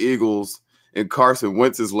at the Eagles in Carson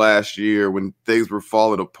Wentz's last year when things were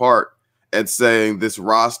falling apart and saying this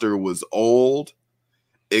roster was old,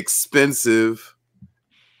 expensive,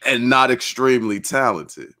 and not extremely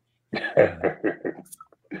talented.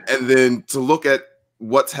 And then to look at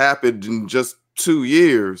what's happened in just 2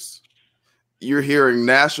 years, you're hearing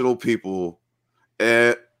national people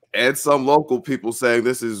and some local people saying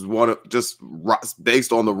this is one of, just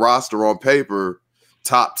based on the roster on paper,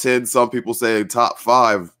 top 10, some people saying top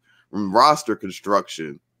 5 from roster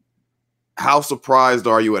construction. How surprised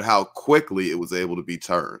are you at how quickly it was able to be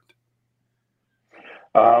turned?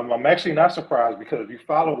 I'm actually not surprised because if you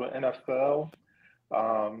follow the NFL,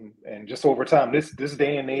 and just over time, this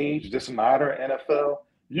day and age, this modern NFL,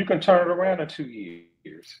 you can turn it around in 2 years.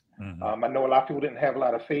 I know a lot of people didn't have a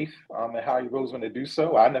lot of faith in Howie Roseman to do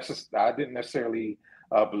so. I didn't necessarily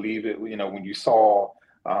believe it. When you saw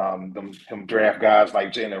him draft guys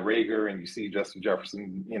like Jalen Reagor and you see Justin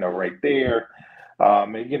Jefferson, right there,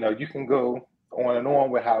 and you can go on and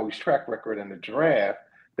on with Howie's track record in the draft.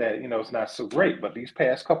 That it's not so great, but these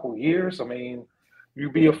past couple of years, I mean,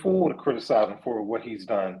 you'd be a fool to criticize him for what he's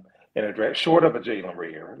done in a draft, short of a Jalen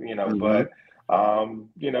Reagor, but.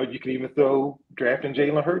 You can even throw drafting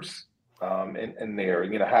Jalen Hurts in there,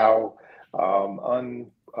 how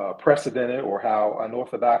unprecedented or how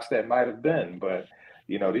unorthodox that might have been. But,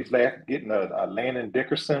 these getting a Landon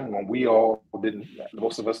Dickerson when we all didn't,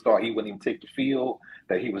 most of us thought he wouldn't even take the field,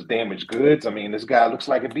 that he was damaged goods. I mean, this guy looks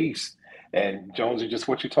like a beast. And Jones is just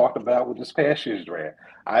what you talked about with this past year's draft.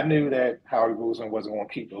 I knew that Howie Roseman wasn't going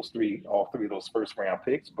to keep all three of those first round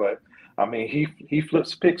picks, but I mean, he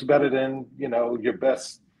flips picks better than, your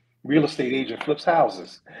best real estate agent flips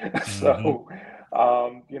houses. So,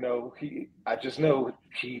 I just know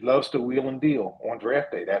he loves to wheel and deal on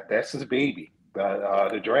draft day. That's his baby,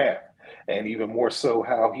 the draft. And even more so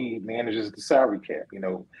how he manages the salary cap.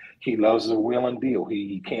 He loves to wheel and deal.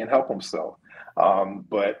 He can't help himself.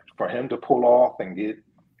 But for him to pull off and get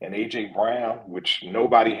an A.J. Brown, which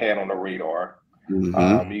nobody had on the radar,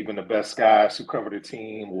 even the best guys who covered the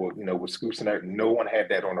team or, with Scoops and that, no one had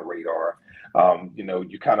that on the radar.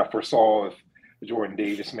 You kind of foresaw if Jordan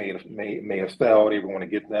Davis may have fell, they would want to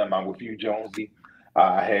get them. I'm with you, Jonesy.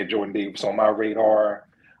 I had Jordan Davis on my radar.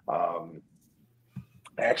 I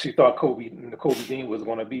actually thought Kobe Dean was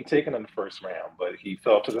going to be taken in the first round, but he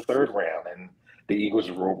fell to the third round, and the Eagles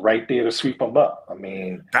were right there to sweep him up. I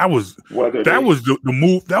mean, that was the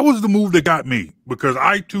move. That was the move that got me because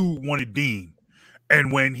I too wanted Dean,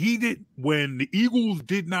 and when the Eagles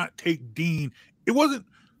did not take Dean, it wasn't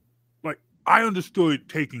like I understood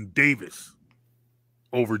taking Davis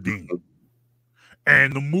over Dean,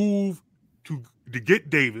 and the move to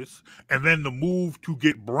get Davis, and then the move to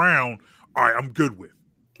get Brown. All right, I'm good with.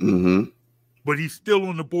 But he's still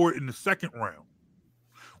on the board in the second round.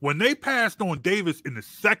 When they passed on Davis in the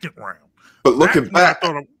second round, but looking back,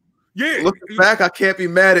 I can't be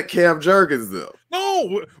mad at Cam Jurgens though.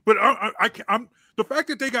 No, but I'm the fact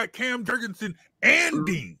that they got Cam Jurgensen and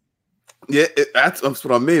Dean. Yeah, that's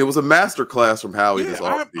what I mean. It was a masterclass from Howie. It's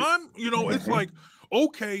like,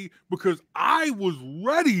 okay, because I was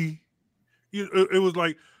ready. It was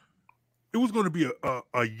like it was going to be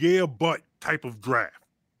a yeah but type of draft.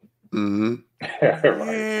 Mm-hmm.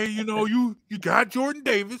 Right. Yeah, you got Jordan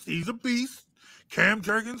Davis. He's a beast. Cam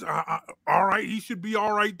Jurgens, all right, he should be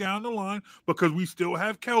all right down the line because we still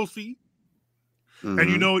have Kelsey, Mm-hmm. and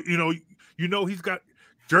he's got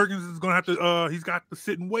Jurgens is going to have to he's got to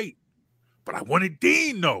sit and wait. But I wanted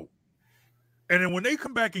Dean though, and then when they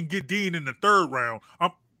come back and get Dean in the third round,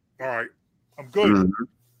 I'm all right. I'm good. Mm-hmm.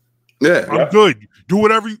 Yeah, I'm good. Do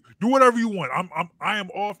whatever you want. I am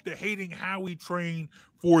off the hating Howie train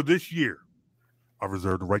for this year. I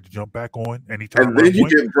reserve the right to jump back on anytime. And then you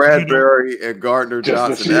get Bradbury and Gardner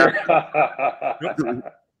Johnson.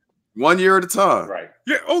 1 year at a time. Right.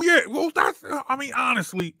 Yeah. Oh, yeah. Well, that's,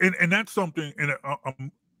 honestly, and that's something, and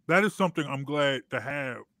that is something I'm glad to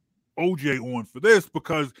have OJ on for this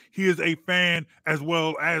because he is a fan as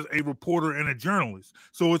well as a reporter and a journalist.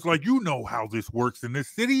 So it's like, how this works in this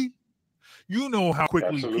city. You know how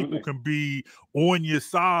quickly Absolutely. people can be on your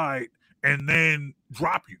side and then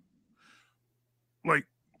drop you. Like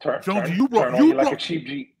Jonesy, you brought like a cheap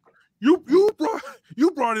Jeep.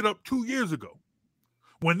 You brought it up 2 years ago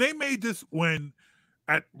when they made this.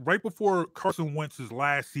 Right before Carson Wentz's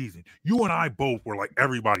last season, you and I both were like,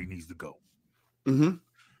 everybody needs to go. Mm-hmm.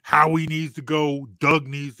 Howie needs to go. Doug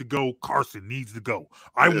needs to go. Carson needs to go.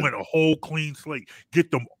 I went a whole clean slate,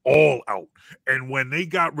 get them all out. And when they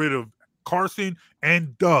got rid of Carson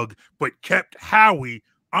and Doug, but kept Howie,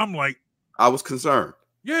 I'm like, I was concerned.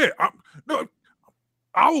 Yeah,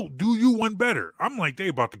 I'll do you one better. I'm like, they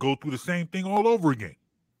about to go through the same thing all over again.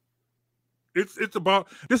 This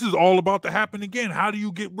is all about to happen again. How do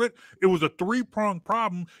you get rid? It was a 3-pronged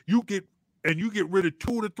problem. You get rid of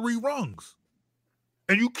 2 of the 3 rungs,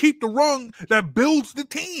 and you keep the rung that builds the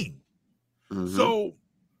team. Mm-hmm. So,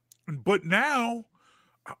 but now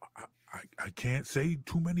I can't say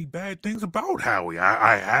too many bad things about Howie.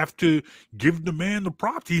 I have to give the man the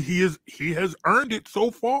props. He has earned it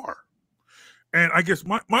so far. And I guess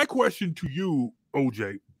my question to you,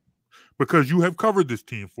 OJ, because you have covered this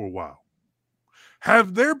team for a while,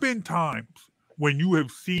 have there been times when you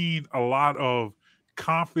have seen a lot of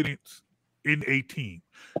confidence in a team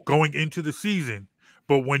going into the season,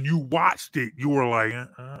 but when you watched it, you were like,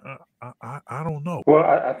 I don't know. Well,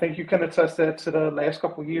 I think you can attest that to the last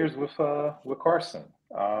couple of years with Carson.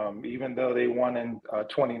 Even though they won in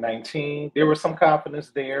 2019, there was some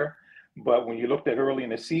confidence there. But when you looked at early in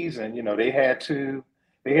the season, they had to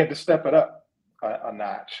step it up a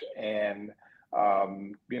notch and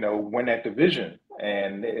win that division.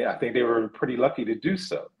 And I think they were pretty lucky to do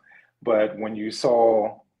so. But when you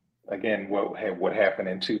saw again what happened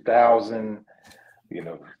in 2000,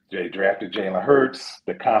 they drafted Jalen Hurts,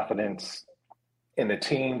 the confidence in the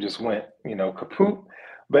team just went kaput.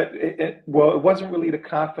 But it wasn't really the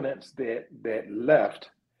confidence that left.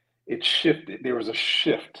 It shifted. There was a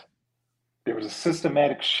shift. There was a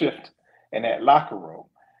systematic shift in that locker room.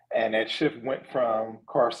 And that shift went from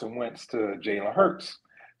Carson Wentz to Jalen Hurts.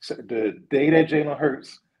 So the day that Jalen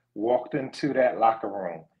Hurts walked into that locker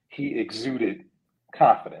room, he exuded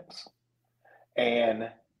confidence. And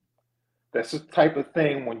that's the type of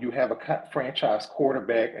thing when you have a franchise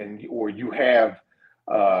quarterback or you have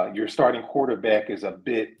your starting quarterback is a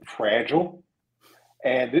bit fragile.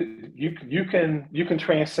 And you can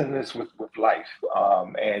transcend this with life,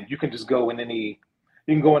 and you can just go in any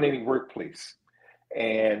workplace,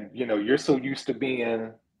 and you're so used to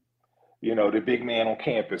being, the big man on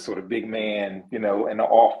campus or the big man, in the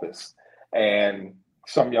office, and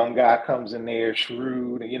some young guy comes in there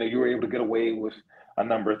shrewd, and you were able to get away with a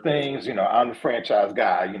number of things. I'm the franchise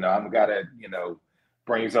guy. I'm the guy that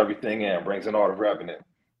brings everything in, brings in all the revenue.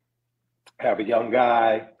 Have a young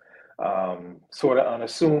guy. Sort of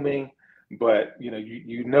unassuming, but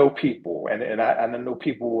people, and I know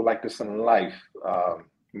people like this in life,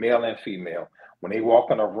 male and female. When they walk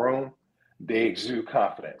in a room, they exude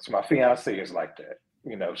confidence. My fiance is like that.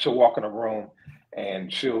 She'll walk in a room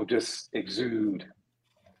and she'll just exude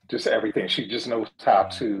just everything. She just knows how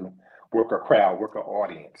to work a crowd, work an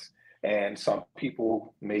audience. And some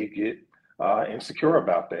people may get insecure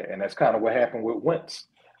about that, and that's kind of what happened with Wentz.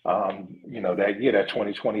 That year, that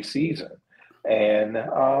 2020 season. And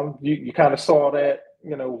you kind of saw that,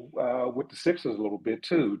 with the Sixers a little bit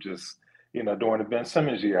too, just, during the Ben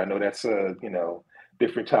Simmons year. I know that's a,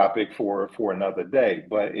 different topic for another day,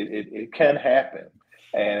 but it can happen.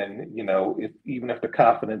 And, even if the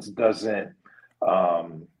confidence doesn't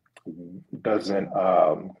go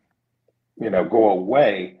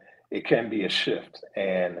away, it can be a shift.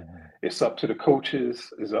 And it's up to the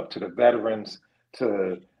coaches, it's up to the veterans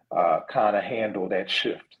to kind of handle that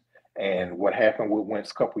shift. And what happened with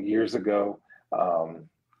Wentz a couple years ago,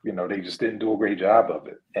 they just didn't do a great job of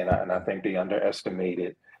it. And I think they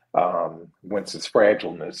underestimated Wentz's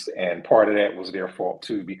fragileness. And part of that was their fault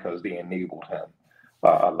too, because they enabled him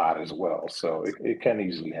a lot as well. So it can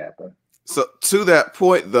easily happen. So to that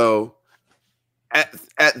point, though, at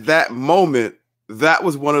that moment, that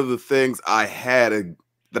was one of the things I had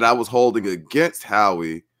that I was holding against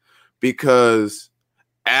Howie, because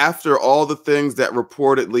after all the things that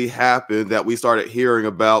reportedly happened that we started hearing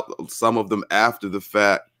about, some of them after the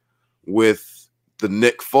fact, with the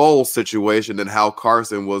Nick Foles situation and how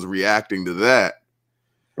Carson was reacting to that.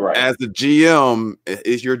 Right. As the GM,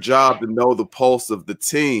 it's your job to know the pulse of the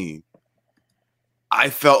team. I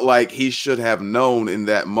felt like he should have known in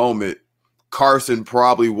that moment Carson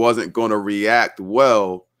probably wasn't going to react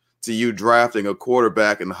well to you drafting a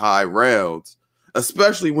quarterback in high rounds,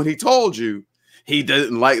 especially when he told you he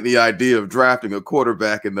didn't like the idea of drafting a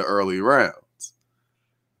quarterback in the early rounds.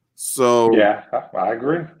 So yeah, I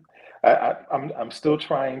agree. I'm still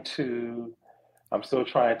trying to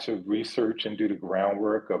research and do the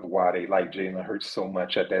groundwork of why they like Jalen Hurts so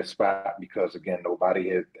much at that spot, because again, nobody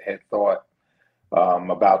had thought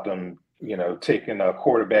about them, taking a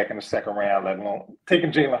quarterback in the second round, let alone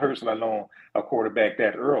taking Jalen Hurts, let alone a quarterback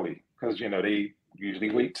that early, because they usually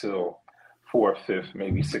wait till 4th, 5th,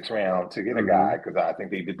 maybe 6th round to get a guy, because I think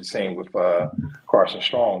they did the same with Carson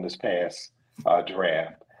Strong this past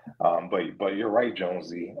draft. But you're right,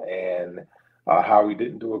 Jonesy, and Howie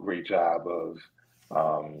didn't do a great job of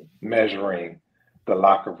measuring the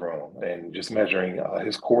locker room and just measuring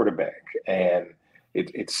his quarterback. And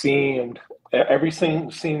it seemed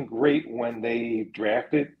everything seemed great when they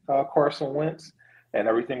drafted Carson Wentz, and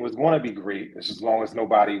everything was going to be great as long as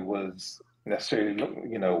nobody was necessarily,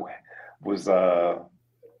 was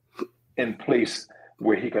in place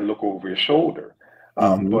where he could look over his shoulder.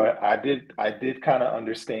 But I did kind of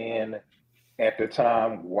understand at the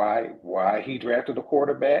time why he drafted a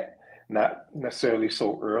quarterback, not necessarily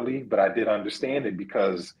so early, but I did understand it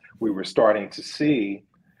because we were starting to see,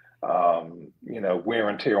 wear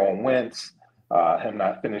and tear on Wentz, him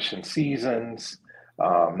not finishing seasons,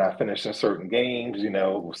 not finishing certain games. It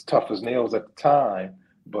was tough as nails at the time,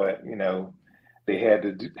 but they had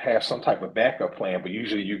to have some type of backup plan. But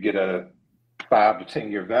usually you get a 5 to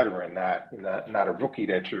 10 year veteran, not a rookie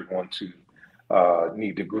that you're going to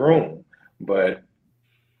need to groom. But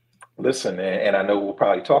listen, and I know we'll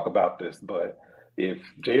probably talk about this, but if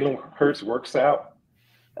Jalen Hurts works out,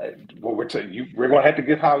 we're going to have to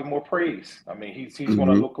give Howie more praise. I mean, he's going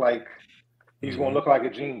to look like a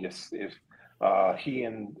genius if he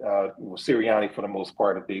and Sirianni, for the most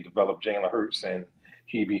part, if they develop Jalen Hurts and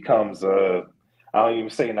he becomes I don't even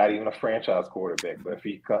say not even a franchise quarterback, but if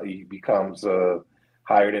he becomes a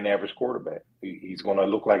higher than average quarterback, he's going to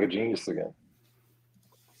look like a genius again.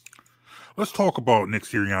 Let's talk about Nick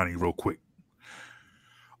Sirianni real quick.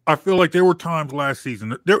 I feel like there were times last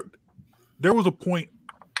season, there was a point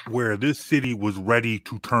where this city was ready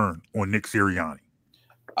to turn on Nick Sirianni.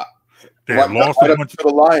 They had lost a bunch to the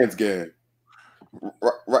Lions game.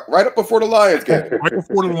 Right up before the Lions game. Right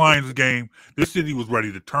before the Lions game, this city was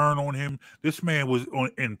ready to turn on him. This man was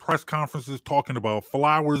in press conferences talking about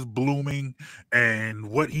flowers blooming and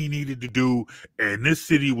what he needed to do, and this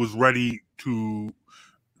city was ready to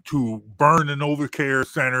burn the NovaCare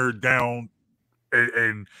Center down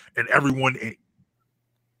and everyone in.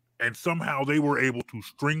 And somehow they were able to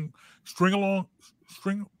string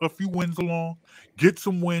a few wins along, get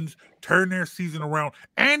some wins, turn their season around,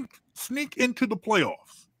 and sneak into the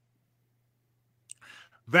playoffs.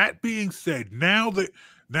 That being said, now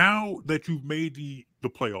that you've made the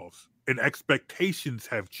playoffs and expectations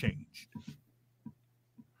have changed,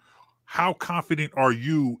 how confident are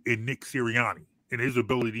you in Nick Sirianni and his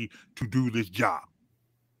ability to do this job?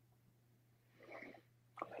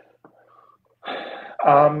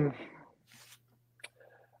 I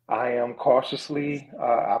am cautiously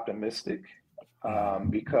optimistic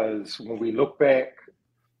because when we look back,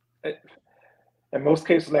 in most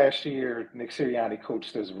cases last year, Nick Sirianni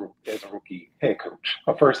coached as a rookie head coach,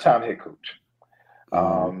 a first-time head coach.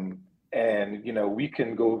 And, we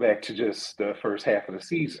can go back to just the first half of the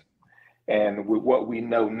season. And with what we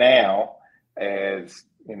know now, as,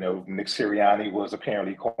 Nick Sirianni was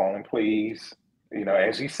apparently calling plays,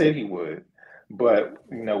 as he said he would. But,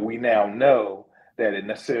 we now know that it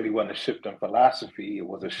necessarily wasn't a shift in philosophy. It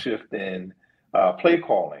was a shift in play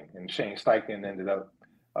calling. And Shane Steichen ended up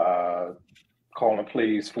calling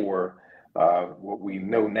plays for what we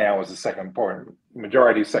know now is the second part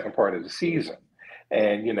of the season.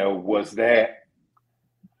 And, was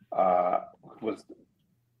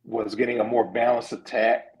was getting a more balanced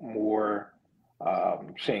attack, more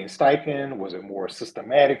Shane Steichen? Was it more a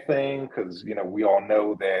systematic thing? Because, we all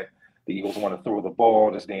know that the Eagles want to throw the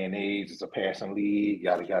ball this day and age. It's a passing league,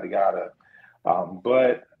 yada, yada, yada.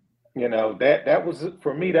 But, that was,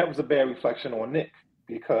 for me, that was a bad reflection on Nick,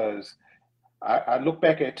 because I look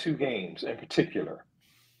back at two games in particular.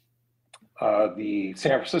 The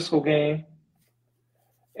San Francisco game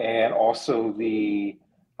and also the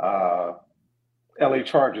LA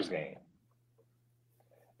Chargers game.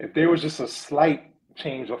 If there was just a slight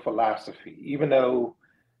change of philosophy, even though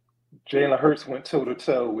Jalen Hurts went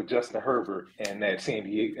toe-to-toe with Justin Herbert in that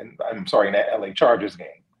in that LA Chargers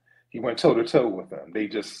game. He went toe-to-toe with them. They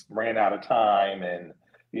just ran out of time, and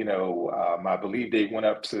I believe they went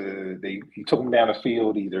up he took them down the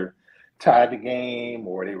field, either tied the game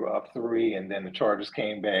or they were up 3, and then the Chargers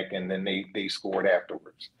came back and then they scored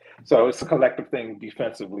afterwards. So it's a collective thing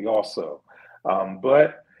defensively also.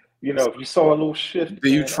 But if you saw a little shift. Do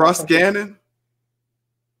you trust Gannon?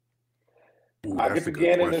 I'll get to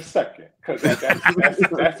Gannon in a second, because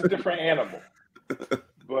that's a different animal.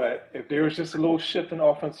 But if there was just a little shift in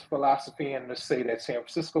offensive philosophy, and let's say that San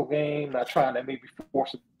Francisco game, not trying to maybe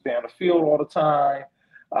force it down the field all the time,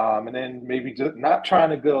 and then maybe just not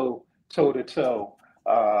trying to go toe-to-toe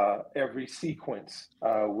every sequence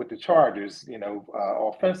with the Chargers,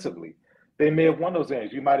 offensively, they may have won those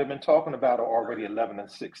games. You might have been talking about it already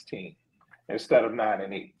 11-16 instead of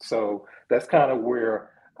 9-8. So that's kind of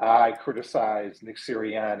where I criticize Nick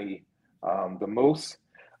Sirianni the most.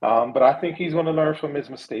 But I think he's going to learn from his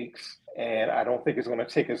mistakes, and I don't think it's going to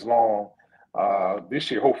take as long this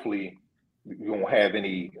year. Hopefully, you won't have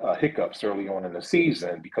any hiccups early on in the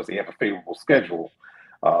season because they have a favorable schedule.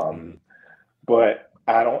 But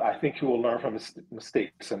I think he will learn from his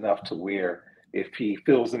mistakes enough to where if he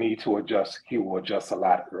feels the need to adjust, he will adjust a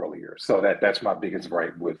lot earlier. So that's my biggest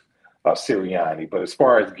gripe with Sirianni. But as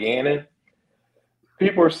far as Gannon,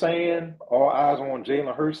 people are saying all eyes on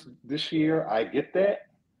Jalen Hurts this year. I get that.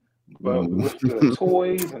 But with the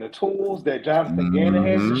toys and the tools that Jonathan Gannon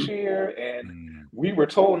has this year, and we were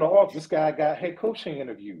told in the off, this guy got head coaching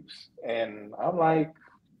interviews. And I'm like,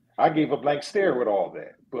 I gave a blank stare with all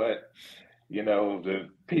that. But, the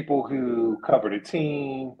people who cover the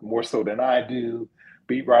team more so than I do,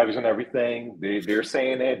 beat writers and everything, they're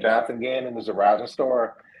saying that Jonathan Gannon is a rising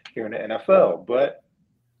star here in the NFL. But,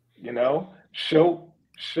 show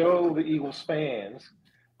the Eagles fans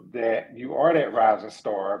that you are that rising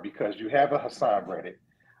star, because you have a Hassan Reddick,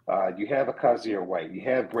 you have a Kazir White, you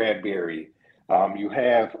have Bradbury, you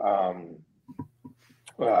have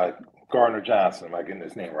Gardner Johnson, am I getting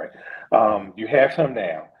his name right? You have him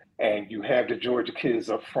now, and you have the Georgia kids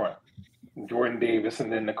up front, Jordan Davis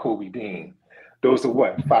and then Nakobe Dean. Those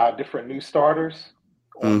are 5 different new starters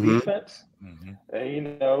on defense? And,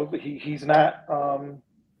 he's not,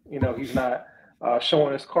 he's not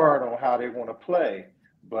showing his card on how they want to play.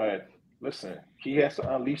 But listen, he has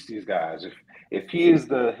to unleash these guys. If he is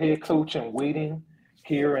the head coach in waiting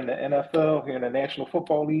here in the NFL, here in the National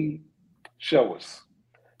Football League, show us.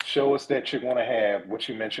 Show us that you're going to have what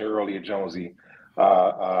you mentioned earlier, Jonesy,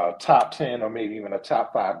 top 10 or maybe even a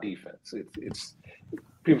top 5 defense. It's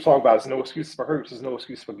people talk about it's no excuse for Hurts, there's no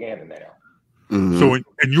excuse for Gannon now. So in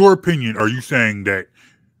your opinion, are you saying that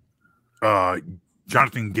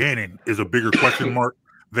Jonathan Gannon is a bigger question mark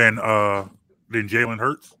than Jalen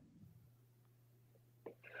Hurts?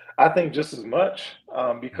 I think just as much,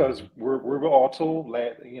 because we're all told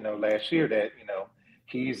last year that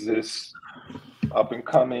he's this up and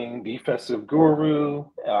coming defensive guru.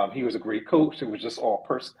 He was a great coach. It was just all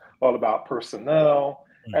about personnel.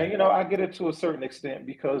 And I get it to a certain extent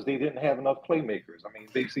because they didn't have enough playmakers. I mean,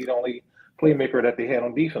 basically the only playmaker that they had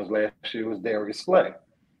on defense last year was Darius Slay.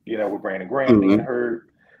 With Brandon Graham being hurt,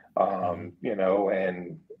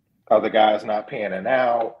 and other guys not panning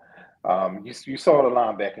out. You saw the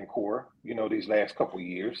linebacking core, these last couple of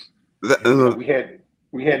years. We had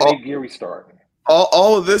Nate Geary starting.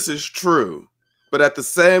 All of this is true, but at the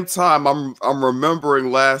same time, I'm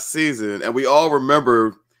remembering last season, and we all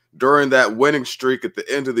remember during that winning streak at the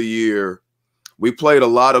end of the year, we played a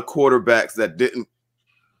lot of quarterbacks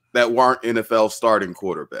that weren't NFL starting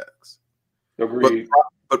quarterbacks. Agreed.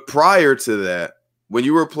 But prior to that, when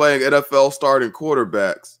you were playing NFL starting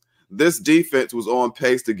quarterbacks, this defense was on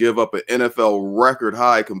pace to give up an NFL record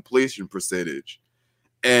high completion percentage.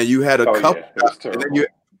 And you had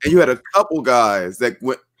you had a couple guys that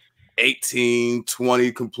went 18,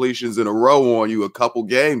 20 completions in a row on you a couple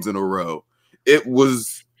games in a row. It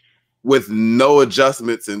was with no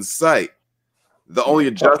adjustments in sight. The only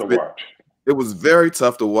adjustment, it was very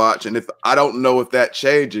tough to watch. And I don't know if that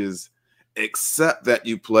changes except that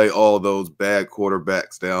you play all those bad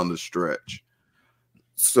quarterbacks down the stretch.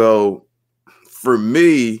 So for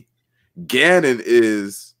me, Gannon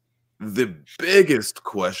is the biggest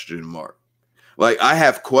question mark. Like, I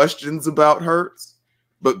have questions about Hurts,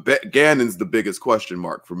 but Gannon's the biggest question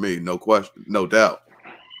mark for me. No question, no doubt.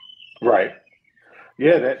 Right.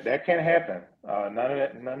 Yeah, that can happen.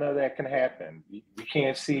 None of that can happen. We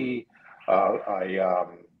can't see a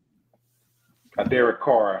Derek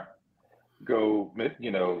Carr go,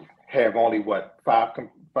 have only five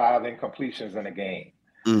incompletions in a game.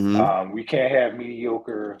 Mm-hmm. We can't have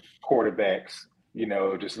mediocre quarterbacks,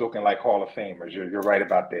 just looking like Hall of Famers. You're right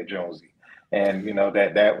about that, Jonesy. And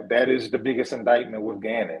that is the biggest indictment with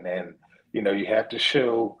Gannon. And you have to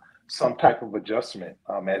show some type of adjustment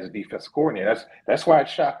as a defensive coordinator. That's why it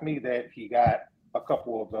shocked me that he got a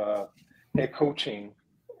couple of head coaching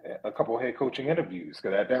interviews,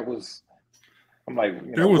 because that was, I'm like,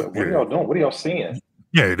 what are y'all doing? What are y'all seeing?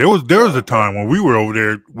 Yeah, there was a time when we were over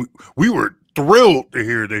there. We were thrilled to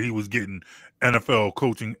hear that he was getting NFL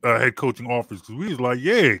coaching, head coaching offers, because we was like,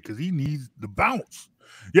 yeah, because he needs the bounce.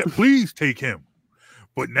 Yeah, please take him.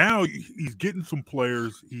 But now he's getting some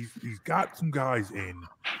players. He's got some guys in,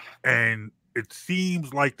 and it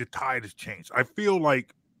seems like the tide has changed. I feel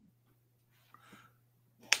like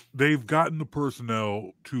they've gotten the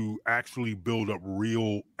personnel to actually build up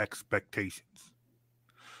real expectations.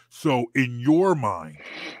 So in your mind,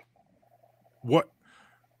 what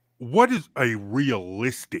is a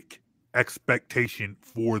realistic expectation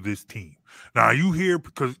for this team? Now, you hear,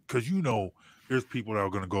 because there's people that are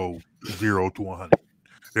going to go 0 to 100.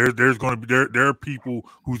 There's going to be there are people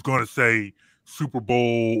who's going to say Super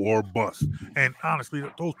Bowl or bust. And honestly,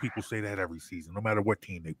 those people say that every season, no matter what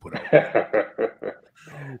team they put out.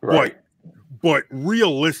 Right. But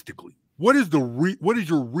realistically, what is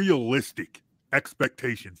your realistic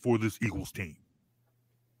expectation for this Eagles team?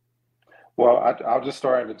 Well, I'll just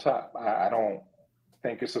start at the top. I don't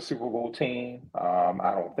think it's a Super Bowl team.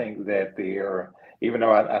 I don't think that they're, even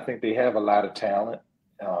though I think they have a lot of talent.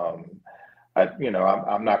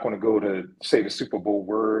 I'm not going to go to say the Super Bowl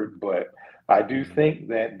word, but I do think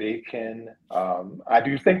that they can. I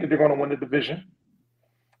do think that they're going to win the division.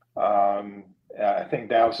 I think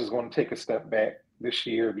Dallas is going to take a step back this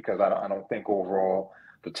year, because I don't think overall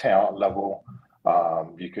the talent level.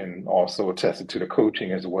 You can also attest it to the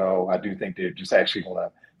coaching as well. I do think they're just actually going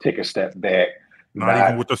to take a step back. Not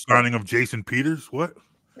even with the signing of Jason Peters? What?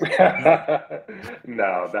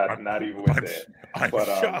 No, not even with that. But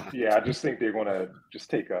I just think they're going to just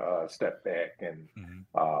take a step back, and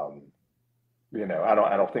I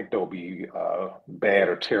don't think they'll be bad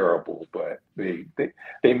or terrible, but they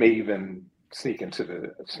may even sneak into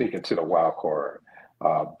the wild card.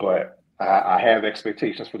 But I have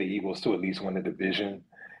expectations for the Eagles to at least win the division.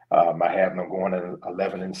 I have them going in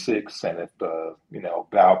 11-6, and if the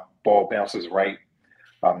ball bounces right,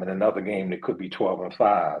 in another game it could be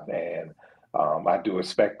 12-5, and I do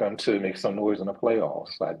expect them to make some noise in the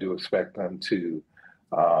playoffs. I do expect them to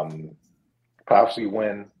possibly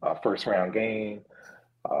win a first round game,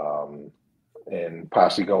 and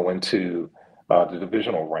possibly go into the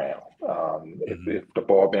divisional round. If the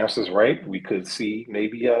ball bounces right, we could see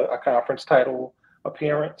maybe a conference title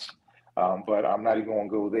appearance, but I'm not even going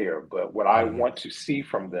to go there. But what I want to see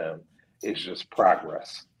from them is just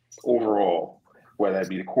progress overall, whether it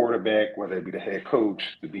be the quarterback, whether it be the head coach,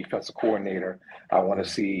 the defensive coordinator. I want to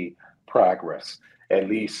see progress, at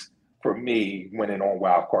least for me, winning on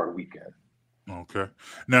wild card weekend. Okay.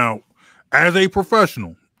 Now, as a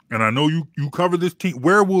professional, and I know you cover this team,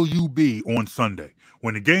 where will you be on Sunday?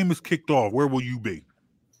 When the game is kicked off, where will you be?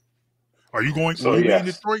 Are you going to be in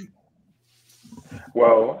Detroit?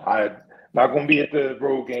 Well, I'm not going to be at the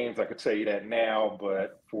road games, I could tell you that now,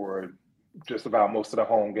 but for just about most of the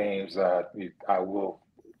home games, I will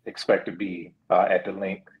expect to be at the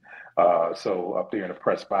link. So up there in the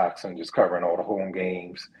press box and just covering all the home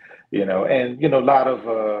games, and a lot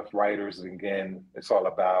of writers, again, it's all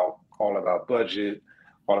about budget,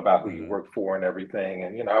 all about who you work for and everything.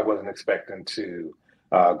 And, I wasn't expecting to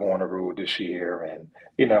go on the road this year. And,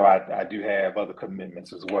 I do have other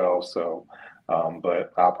commitments as well. So,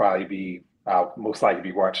 but I'll most likely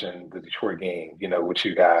be watching the Detroit game, with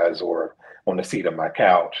you guys, or on the seat of my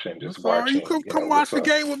couch and just watching. You come watch the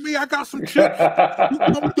game with me. I got some chips. You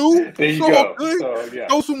come through. There you go.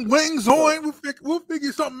 Throw some wings on. We'll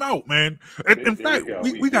figure something out, man. In fact,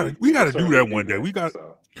 we got to do that one day.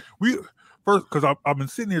 First, because I've been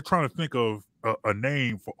sitting here trying to think of a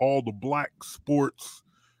name for all the black sports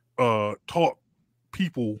talk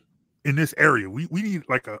people in this area. We need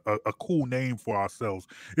like a cool name for ourselves.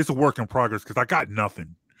 It's a work in progress, because I got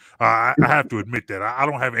nothing. I have to admit that I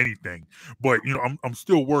don't have anything, but I'm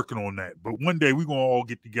still working on that. But one day we're gonna all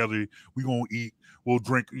get together. We're gonna eat. We'll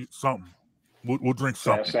drink something. We'll drink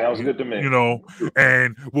something. Sounds good to me.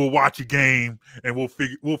 And we'll watch a game and we'll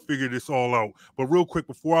figure this all out. But real quick,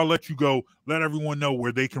 before I let you go, let everyone know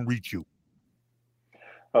where they can reach you.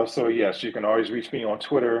 So yes, you can always reach me on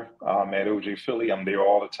Twitter at OJ Philly. I'm there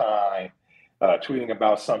all the time, tweeting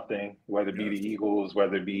about something, whether it be the Eagles,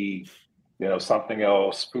 whether it be something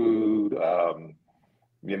else, food, a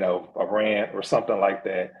rant or something like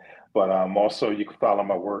that. But also you can follow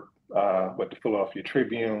my work with the Philadelphia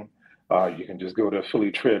Tribune. You can just go to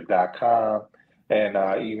phillytrib.com. And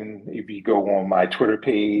even if you go on my Twitter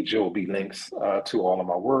page, there will be links to all of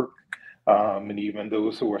my work. And even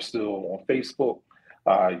those who are still on Facebook,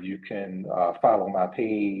 you can follow my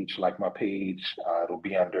page, like my page. It'll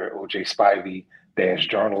be under OJ Spivey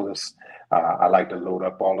 -journalist. I like to load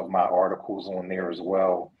up all of my articles on there as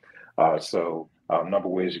well. So a number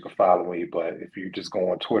of ways you can follow me. But if you just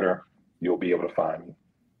go on Twitter, you'll be able to find me.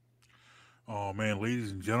 Oh, man,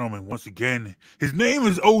 ladies and gentlemen, once again, his name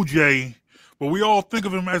is OJ, but we all think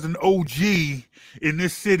of him as an OG in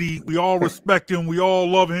this city. We all respect him. We all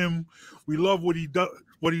love him. We love what he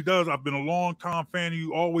does. I've been a long-time fan of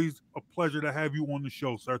you. Always a pleasure to have you on the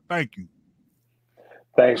show, sir. Thank you.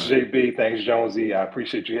 Thanks, JB. Thanks, Jonesy. I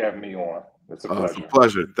appreciate you having me on. It's a pleasure. It's a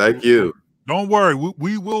pleasure. Thank you. Don't worry.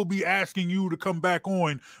 We will be asking you to come back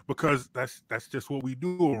on because that's just what we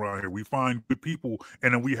do around here. We find good people,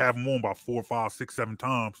 and then we have them on about 4, 5, 6, 7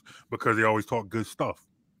 times because they always talk good stuff.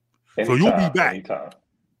 Anytime, so you'll be back. Anytime.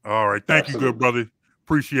 All right. Thank Absolutely. you, good brother.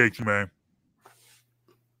 Appreciate you, man.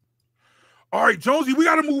 All right, Jonesy, we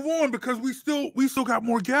got to move on because we still got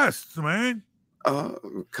more guests, man.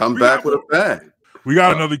 Come back with a bang. We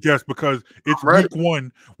got another guest because it's week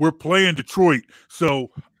 1. We're playing Detroit,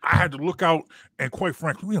 so I had to look out. And quite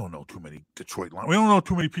frankly, we don't know too many Detroit Lions. We don't know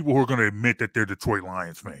too many people who are going to admit that they're Detroit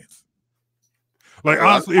Lions fans. Like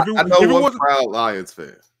honestly, I know one proud Lions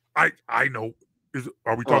fan. I know.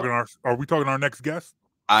 Are we talking our next guest?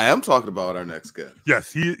 I am talking about our next guest.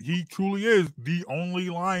 Yes, he truly is the only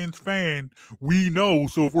Lions fan we know.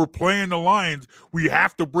 So if we're playing the Lions, we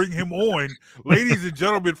have to bring him on. Ladies and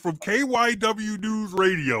gentlemen, from KYW News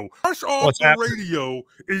Radio, Rush Off the Radio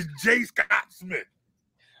is J. Scott Smith.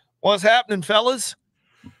 What's happening, fellas?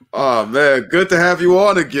 Oh, man, good to have you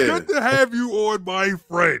on again. Good to have you on, my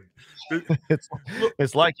friend.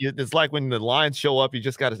 It's like when the Lions show up, you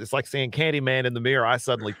just got to. It's like saying Candyman in the mirror. I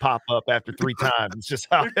suddenly pop up after 3 times. It's just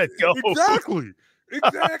how it goes.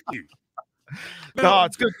 Exactly. No,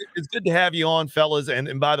 it's good. It's good to have you on, fellas.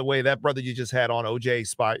 And by the way, that brother you just had on, OJ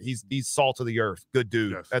Spy, he's salt of the earth. Good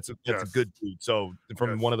dude. Yes. That's a good dude. So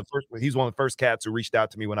from one of the first, he's one of the first cats who reached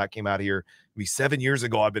out to me when I came out here. 7 years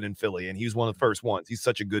ago, I've been in Philly, and he was one of the first ones. He's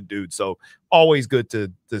such a good dude. So always good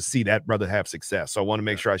to see that brother have success. So I want to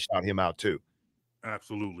make sure I shout him out too.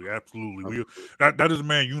 Absolutely. That is a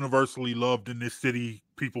man universally loved in this city.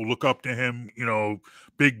 People look up to him,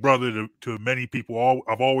 big brother to many people.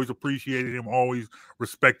 I've always appreciated him, always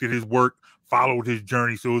respected his work, followed his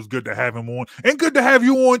journey. So it's good to have him on, and good to have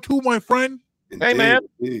you on too, my friend. Hey man,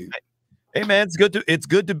 it's good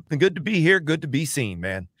to be here. Good to be seen,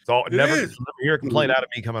 man. So never hear a complaint out of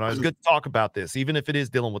me coming on. It's good to talk about this, even if it is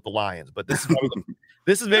dealing with the Lions. But this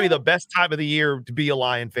is maybe the best time of the year to be a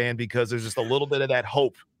Lion fan because there's just a little bit of that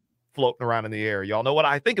hope floating around in the air. Y'all know what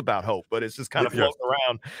I think about hope, but it's just kind of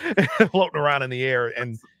floating around in the air.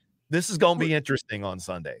 And this is going to be interesting on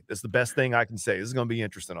Sunday. That's the best thing I can say. This is going to be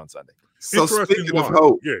interesting on Sunday. So speaking of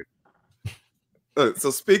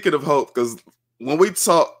hope, because when we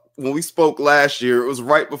spoke last year, it was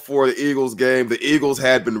right before the Eagles game. The Eagles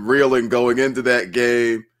had been reeling going into that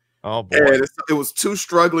game. Oh boy! And it was 2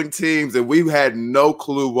 struggling teams, and we had no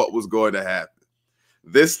clue what was going to happen.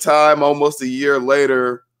 This time, almost a year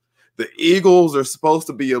later, the Eagles are supposed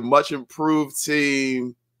to be a much improved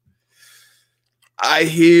team. I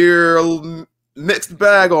hear a mixed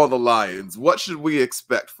bag on the Lions. What should we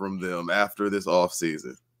expect from them after this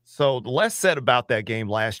offseason? So the less said about that game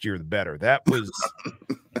last year, the better. That was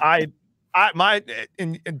and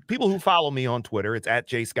people who follow me on Twitter, it's at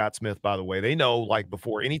J. Scott Smith, by the way, they know, like,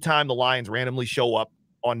 before anytime the Lions randomly show up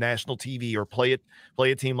on national TV or play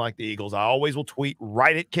a team like the Eagles, I always will tweet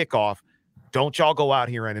right at kickoff, don't y'all go out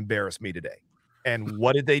here and embarrass me today. And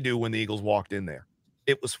what did they do when the Eagles walked in there?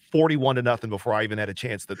 It was 41-0 before I even had a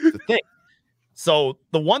chance to think. So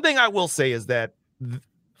the one thing I will say is that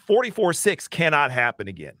 44-6 cannot happen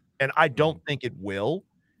again. And I don't think it will.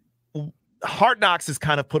 Hard Knocks has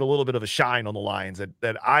kind of put a little bit of a shine on the Lions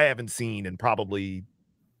that I haven't seen in probably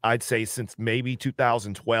I'd say since maybe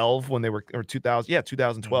 2012 when they were, or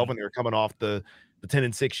 2012 when they were coming off the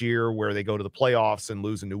 10-6 year where they go to the playoffs and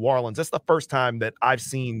lose in New Orleans. That's the first time that I've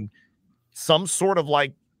seen some sort of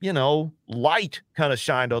like, light kind of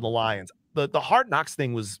shined on the Lions. The Hard Knocks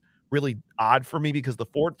thing was really odd for me because the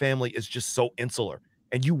Ford family is just so insular.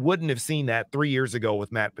 And you wouldn't have seen that 3 years ago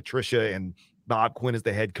with Matt Patricia and Bob Quinn as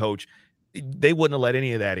the head coach. They wouldn't have let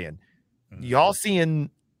any of that in. Y'all seeing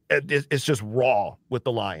it's just raw with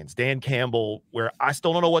the Lions. Dan Campbell, where I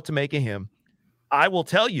still don't know what to make of him. I will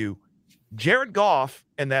tell you, Jared Goff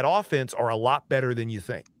and that offense are a lot better than you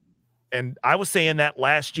think. And I was saying that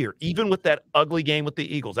last year, even with that ugly game with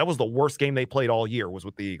the Eagles. That was the worst game they played all year was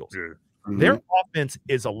with the Eagles. Yeah. Their offense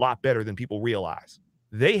is a lot better than people realize.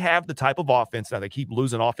 They have the type of offense. Now, they keep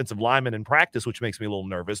losing offensive linemen in practice, which makes me a little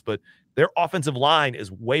nervous, but their offensive line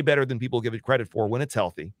is way better than people give it credit for when it's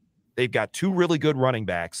healthy. They've got two really good running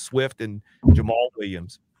backs, Swift and Jamal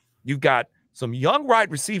Williams. You've got some young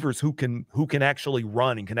wide receivers who can actually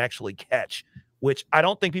run and can actually catch, which I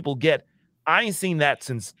don't think people get. I ain't seen that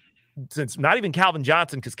since not even Calvin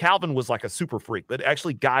Johnson, because Calvin was like a super freak, but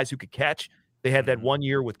actually guys who could catch. They had that 1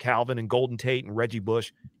 year with Calvin and Golden Tate and Reggie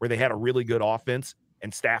Bush where they had a really good offense,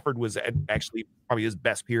 and Stafford was actually probably his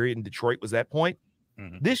best period in Detroit was that point.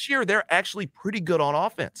 This year, they're actually pretty good on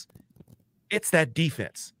offense. It's that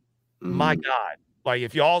defense. My God. Like,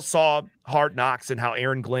 if y'all saw Hard Knocks and how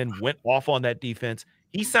Aaron Glenn went off on that defense,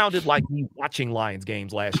 he sounded like me watching Lions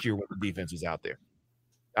games last year when the defense was out there.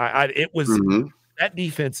 That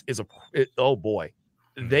defense is oh boy.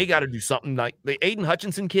 They got to do something. Like the Aiden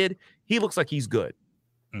Hutchinson kid, he looks like he's good.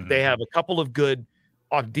 They have a couple of good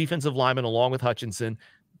defensive linemen along with Hutchinson.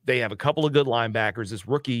 They have a couple of good linebackers. This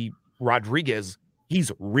rookie Rodriguez,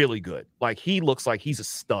 he's really good. Like, he looks like he's a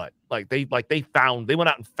stud. Like they went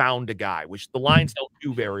out and found a guy, which the Lions don't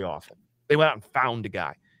do very often. They went out and found a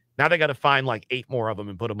guy. Now they got to find like 8 more of them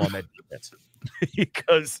and put them on that defense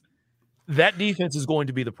because that defense is going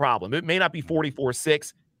to be the problem. It may not be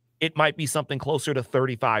 44-6. It might be something closer to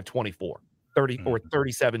 35-24, 30 or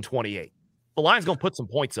 37-28. The Lions going to put some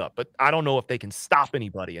points up, but I don't know if they can stop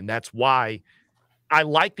anybody. And that's why I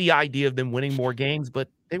like the idea of them winning more games, but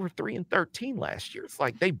they were 3-13 last year. It's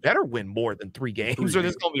like they better win more than 3 games or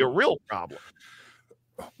there's going to be a real problem.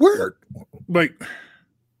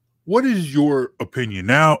 What is your opinion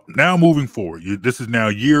now moving forward? This is now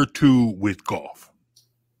year 2 with Goff,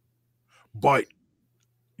 but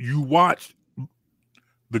you watched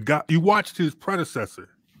his predecessor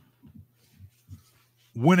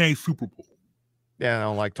win a Super Bowl. Yeah, I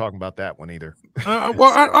don't like talking about that one either.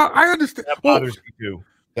 I understand. That bothers me too.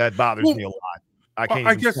 That bothers me a lot.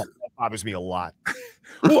 I guess that bothers me a lot.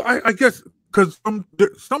 Well, I guess because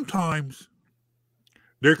sometimes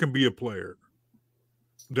there can be a player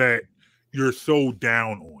that you're so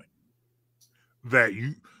down on that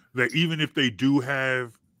even if they do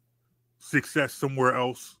have success somewhere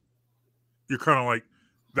else, you're kind of like,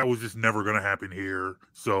 that was just never going to happen here.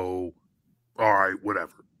 So, all right,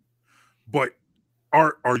 whatever. But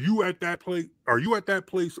are you at that place? Are you at that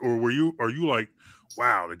place, or are you like,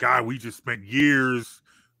 wow, the guy we just spent years,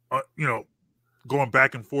 going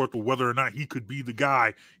back and forth with whether or not he could be the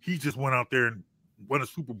guy. He just went out there and won a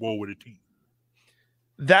Super Bowl with a team.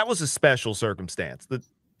 That was a special circumstance.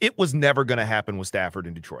 It was never going to happen with Stafford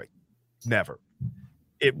in Detroit. Never.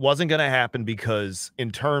 It wasn't going to happen because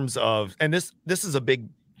in terms of, and this is a big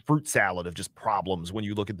fruit salad of just problems when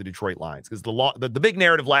you look at the Detroit Lions, because the big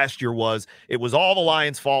narrative last year was it was all the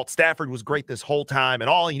Lions' fault. Stafford was great this whole time, and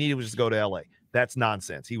all he needed was just to go to LA. That's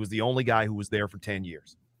nonsense. He was the only guy who was there for 10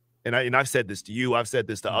 years. And I've said this to you. I've said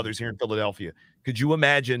this to others here in Philadelphia. Could you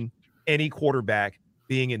imagine any quarterback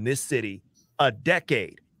being in this city a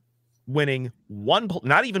decade, winning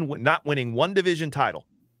not winning one division title,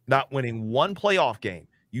 not winning one playoff game?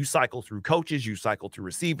 You cycle through coaches, you cycle through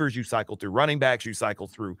receivers, you cycle through running backs, you cycle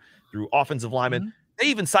through offensive linemen. They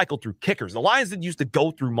even cycled through kickers. The Lions didn't used to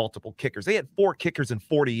go through multiple kickers. They had 4 kickers in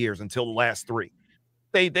 40 years until the last 3.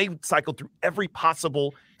 They cycled through every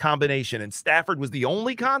possible combination, and Stafford was the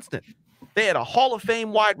only constant. They had a Hall of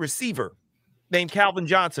Fame wide receiver named Calvin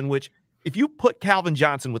Johnson, which if you put Calvin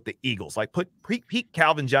Johnson with the Eagles, like put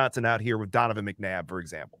Calvin Johnson out here with Donovan McNabb, for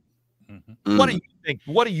example, what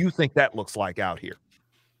do you think that looks like out here?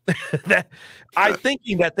 I'm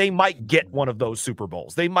thinking that they might get one of those Super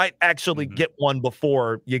Bowls. They might actually get one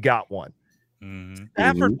before you got one.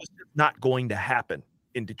 Stafford was not going to happen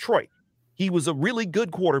in Detroit. He was a really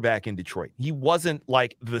good quarterback in Detroit. He wasn't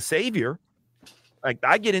like the savior. Like,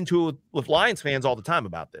 I get into it with Lions fans all the time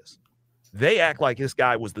about this. They act like this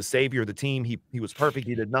guy was the savior of the team. He was perfect.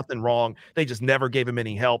 He did nothing wrong. They just never gave him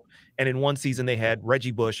any help. And in one season, they had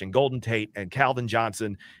Reggie Bush and Golden Tate and Calvin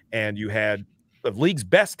Johnson, and you had the league's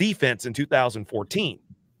best defense in 2014,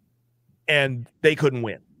 and they couldn't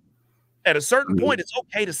win. At a certain point, it's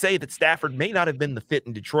okay to say that Stafford may not have been the fit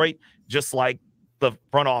in Detroit, just like the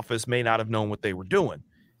front office may not have known what they were doing.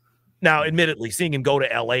 Now, admittedly, seeing him go to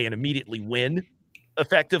LA and immediately win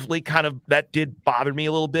effectively, kind of that did bother me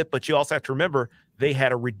a little bit, but you also have to remember they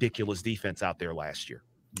had a ridiculous defense out there last year.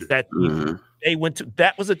 That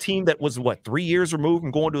was a team that was 3 years removed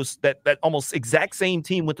from going to that almost exact same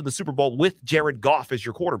team went to the Super Bowl with Jared Goff as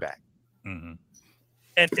your quarterback. And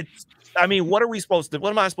what am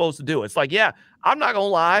I supposed to do? It's like, yeah, I'm not gonna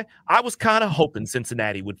lie, I was kind of hoping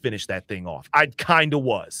Cincinnati would finish that thing off. I kind of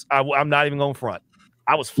was. I'm not even going front.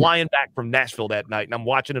 I was flying back from Nashville that night, and I'm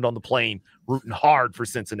watching it on the plane, rooting hard for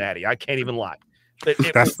Cincinnati. I can't even lie.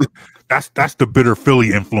 That's the bitter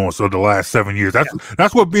Philly influence of the last 7 years.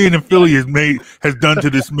 That's what being in Philly has done to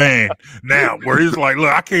this man now, where he's like,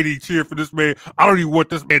 look, I can't even cheer for this man. I don't even want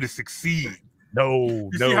this man to succeed.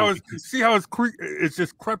 See how it's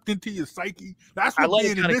just crept into your psyche? That's what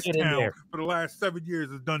being in this town for the last 7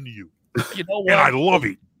 years has done to you. You know what? And I love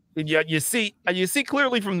it. Yeah, you see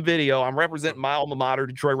clearly from the video. I'm representing my alma mater,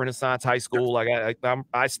 Detroit Renaissance High School.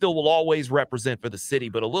 I still will always represent for the city,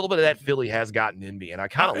 but a little bit of that Philly has gotten in me, and I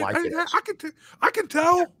kind of like it. I can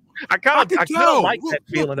tell. I kind of like that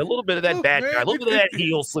feeling. A little bit of that bad guy, a little bit of that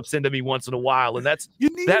heel slips into me once in a while, and that's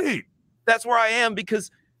where I am,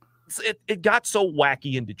 because it got so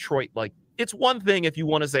wacky in Detroit. Like, it's one thing if you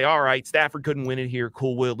want to say, all right, Stafford couldn't win it here,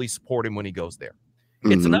 cool, we'll at least support him when he goes there.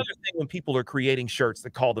 It's another thing when people are creating shirts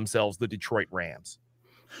that call themselves the Detroit Rams,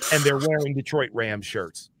 and they're wearing Detroit Rams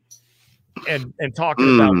shirts and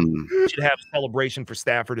talking about we should have a celebration for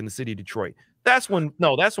Stafford in the city of Detroit. That's when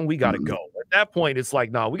we got to go. At that point, it's like,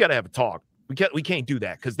 no, we got to have a talk. We can't do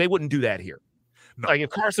that, because they wouldn't do that here. No. Like, if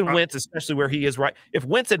Carson Wentz, especially where he is, right? If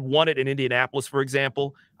Wentz had won it in Indianapolis, for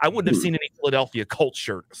example, I wouldn't have seen any Philadelphia Colts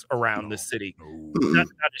shirts around this city. Not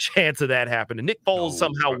a chance of that happening. Nick Foles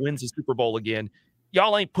somehow wins the Super Bowl again.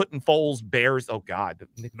 Y'all ain't putting Foles Bears. Oh God,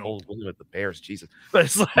 Nick Foles winning with the Bears, Jesus! But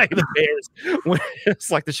it's like the Bears. It's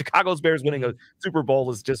like the Chicago's Bears winning a Super Bowl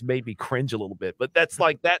has just made me cringe a little bit. But that's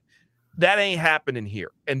like that ain't happening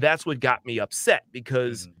here, and that's what got me upset,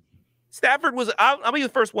 because Stafford was. I'll be the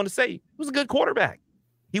first one to say he was a good quarterback.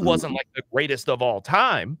 He wasn't like the greatest of all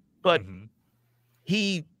time, but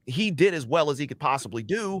he did as well as he could possibly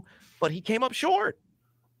do. But he came up short,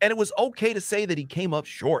 and it was okay to say that he came up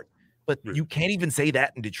short. But you can't even say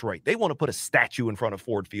that in Detroit. They want to put a statue in front of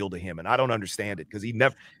Ford Field to him, and I don't understand it, because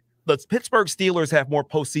the Pittsburgh Steelers have more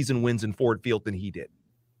postseason wins in Ford Field than he did.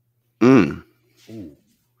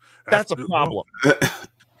 That's a problem.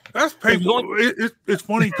 That's painful. It's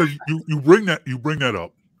funny because you bring that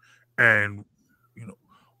up, and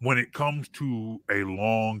when it comes to a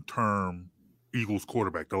long-term Eagles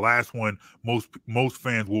quarterback, the last one most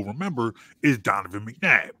fans will remember is Donovan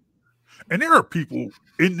McNabb. And there are people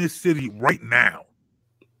in this city right now,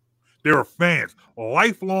 there are fans,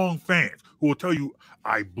 lifelong fans, who will tell you,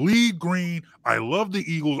 I bleed green, I love the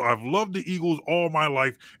Eagles, I've loved the Eagles all my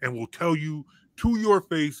life, and will tell you to your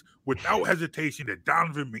face without hesitation that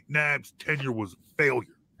Donovan McNabb's tenure was a failure.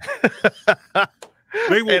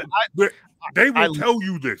 They will tell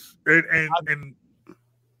you this. And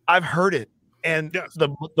I've heard it. And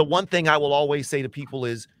the one thing I will always say to people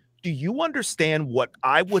is, do you understand what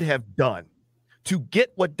I would have done to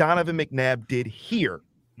get what Donovan McNabb did here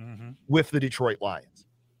with the Detroit Lions?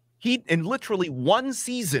 In literally one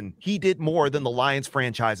season, he did more than the Lions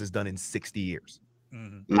franchise has done in 60 years.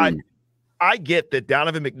 I get that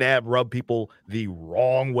Donovan McNabb rubbed people the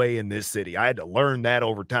wrong way in this city. I had to learn that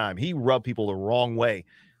over time. He rubbed people the wrong way.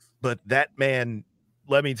 But that man,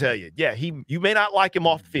 let me tell you, you may not like him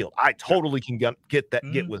off the field. I totally can get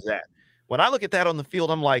with that. When I look at that on the field,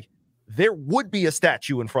 I'm like, there would be a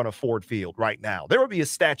statue in front of Ford Field right now. There would be a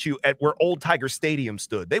statue at where Old Tiger Stadium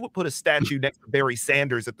stood. They would put a statue next to Barry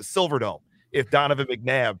Sanders at the Silverdome if Donovan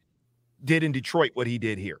McNabb did in Detroit what he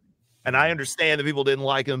did here. And I understand that people didn't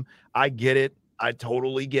like him. I get it. I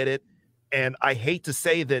totally get it. And I hate to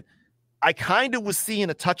say that I kind of was seeing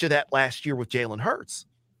a touch of that last year with Jalen Hurts,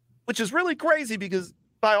 which is really crazy, because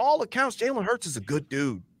by all accounts, Jalen Hurts is a good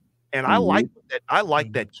dude. And I like that. I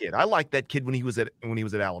like that kid. I liked that kid when he was at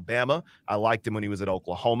Alabama. I liked him when he was at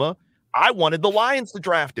Oklahoma. I wanted the Lions to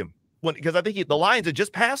draft him because I think the Lions had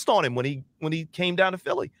just passed on him when he came down to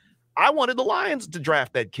Philly. I wanted the Lions to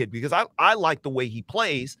draft that kid because I like the way he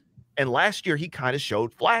plays. And last year he kind of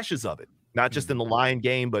showed flashes of it. not just in the Lion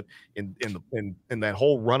game, but in that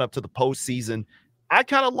whole run up to the postseason. I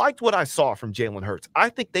kind of liked what I saw from Jalen Hurts. I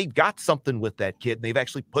think they've got something with that kid. They've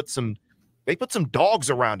actually put some dogs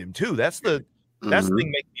around him too. That's the thing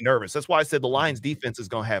making me nervous. That's why I said the Lions defense is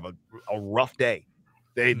going to have a rough day.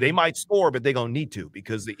 They might score, but they're going to need to,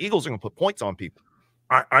 because the Eagles are going to put points on people.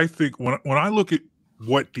 I think when I look at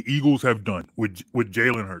what the Eagles have done with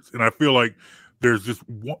Jalen Hurts, and I feel like there's just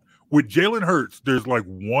one with Jalen Hurts, there's like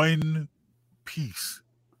one piece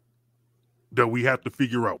that we have to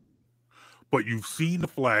figure out. But you've seen the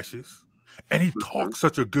flashes, and he talks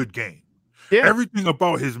such a good game. Yeah. Everything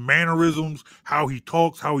about his mannerisms, how he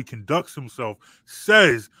talks, how he conducts himself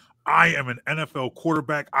says, I am an NFL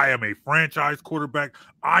quarterback. I am a franchise quarterback.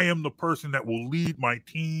 I am the person that will lead my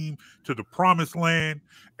team to the promised land.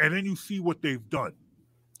 And then you see what they've done.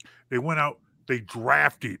 They went out, they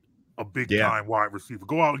drafted a big-time wide receiver.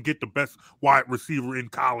 Go out and get the best wide receiver in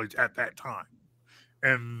college at that time.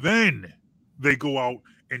 And then they go out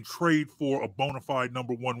and trade for a bona fide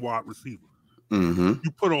number one wide receiver. You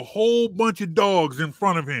put a whole bunch of dogs in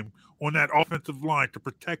front of him on that offensive line to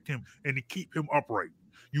protect him and to keep him upright.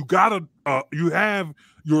 You gotta, you have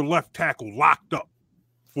your left tackle locked up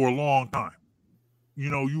for a long time. You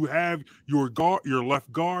know, you have your left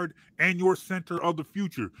guard, and your center of the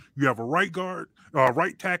future. You have a right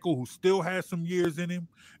tackle who still has some years in him,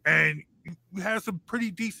 and you have some pretty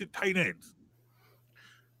decent tight ends.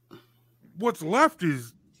 What's left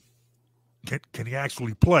is, can he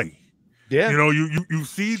actually play? Yeah, you know, you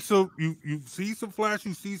see some flash,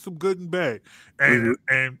 you see some good and bad, and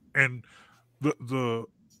and the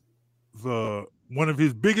one of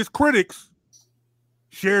his biggest critics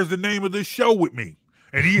shares the name of this show with me,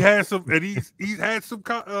 and he has some, and he's had some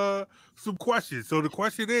questions. So the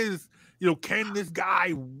question is, you know, can this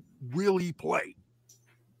guy really play?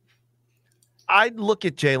 I look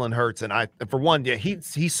at Jalen Hurts, and for one,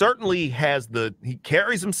 he certainly has he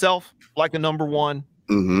carries himself like a number one.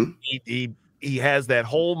 He has that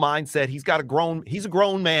whole mindset. He's a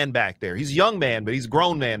grown man back there. He's a young man, but he's a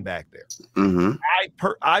grown man back there.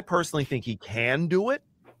 I personally think he can do it.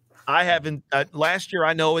 I haven't last year.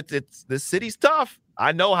 I know it's this city's tough.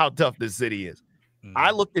 I know how tough this city is.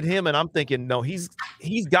 I looked at him and I'm thinking, no, he's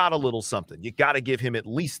got a little something. You got to give him at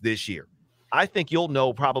least this year. I think you'll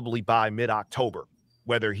know probably by mid-October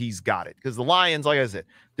whether he's got it, because the Lions, like I said,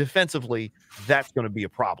 defensively, that's going to be a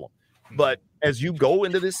problem. But as you go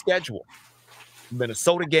into this schedule,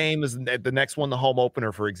 Minnesota game is the next one, the home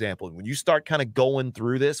opener, for example. When you start kind of going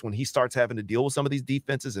through this, when he starts having to deal with some of these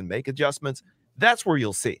defenses and make adjustments, that's where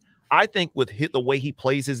you'll see. I think with the way he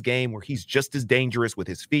plays his game, where he's just as dangerous with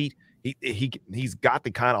his feet, he's got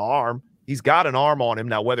the kind of arm. He's got an arm on him.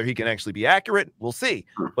 Now, whether he can actually be accurate, we'll see.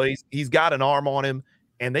 But he's got an arm on him,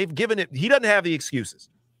 and they've given it. He doesn't have the excuses.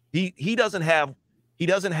 He doesn't have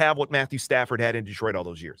what Matthew Stafford had in Detroit all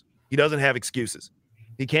those years. He doesn't have excuses.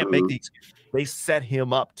 He can't make the excuses. They set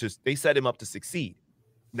him up to succeed.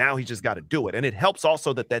 Now he just got to do it. And it helps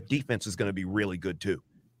also that defense is going to be really good too.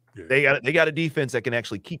 Yeah. They got a defense that can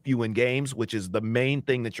actually keep you in games, which is the main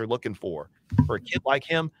thing that you're looking for. For a kid like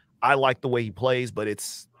him, I like the way he plays, but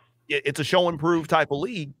it's a show and prove type of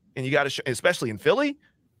league, and you got to, especially in Philly,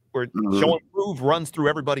 where show and prove runs through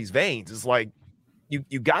everybody's veins. It's like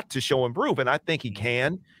you got to show and prove, and I think he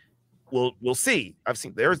can. We'll see. I've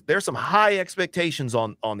seen there's some high expectations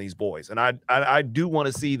on these boys, and I do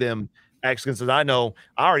want to see them actually, because I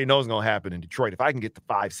already know it's going to happen in Detroit. If I can get to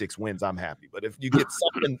 5-6 wins, I'm happy. But if you get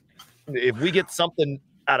something, if we get something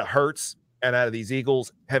out of Hurts and out of these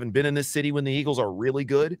Eagles, having been in this city when the Eagles are really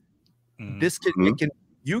good, this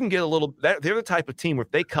you can get a little. They're the type of team where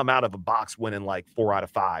if they come out of a box winning like 4 out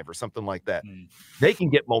of 5 or something like that, they can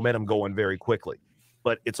get momentum going very quickly.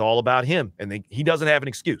 But it's all about him, and he doesn't have an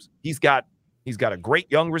excuse. He's got a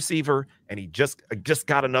great young receiver, and he just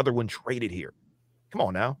got another one traded here. Come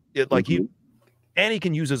on now, and he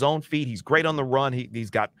can use his own feet. He's great on the run. He's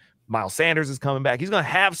got Miles Sanders is coming back. He's gonna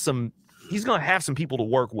have some people to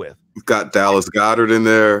work with. He's got Dallas Goedert in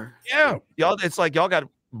there. Yeah, y'all. It's like y'all got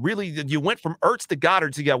really. You went from Ertz to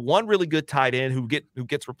Goddard, so you got one really good tight end who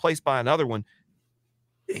gets replaced by another one.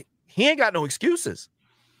 He ain't got no excuses.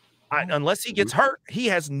 Unless he gets hurt, he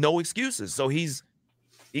has no excuses. So he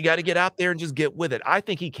got to get out there and just get with it. I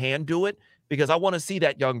think he can do it because I want to see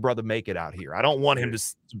that young brother make it out here. I don't want him to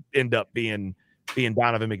end up being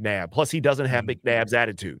Donovan McNabb. Plus, he doesn't have McNabb's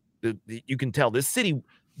attitude. You can tell this city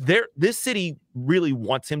really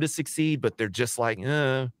wants him to succeed, but they're just like,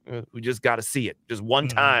 we just got to see it. Just one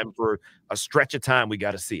time for a stretch of time, we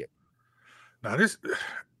got to see it. Now,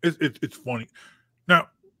 it's funny. Now,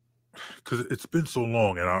 because it's been so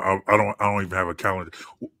long, and I don't even have a calendar.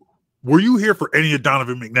 Were you here for any of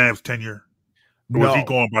Donovan McNabb's tenure? Or was he No.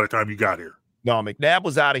 gone by the time you got here? No, McNabb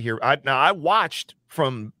was out of here. I watched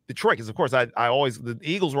from Detroit because, of course, the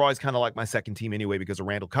Eagles were always kind of like my second team anyway because of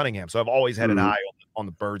Randall Cunningham. So I've always had an eye on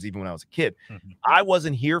the Birds even when I was a kid. I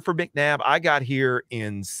wasn't here for McNabb. I got here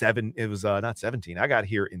in not 17. I got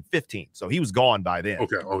here in 15. So he was gone by then.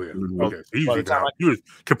 Okay. Oh yeah. Mhm. Okay. So By the time he was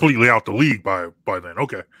completely out the league by then.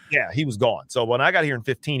 Okay. Yeah, he was gone. So when I got here in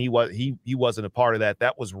 15, he wasn't a part of that.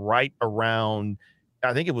 That was right around.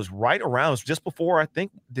 I think it was right around. It was just before. I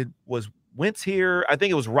think was Wentz here. I think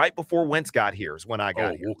it was right before Wentz got here is when I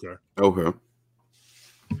got here. Okay.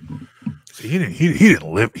 See, he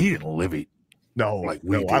didn't live it No, like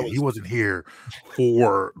we no, did. He wasn't here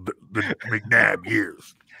for the McNabb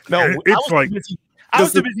years. No, And it's like I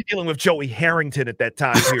was too busy dealing with Joey Harrington at that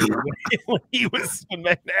time here when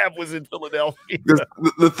McNabb was in Philadelphia.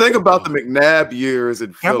 The thing about the McNabb years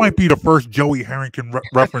in that Philly, might be the first Joey Harrington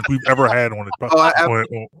reference we've ever had on it. On one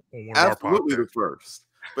of our absolutely the podcasts. first.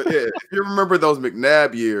 But yeah, if you remember those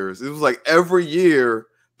McNabb years, it was like every year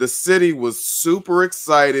the city was super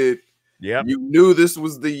excited. Yeah, You knew this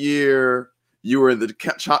was the year. You were in the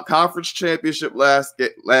conference championship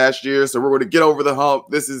last year, so we're going to get over the hump.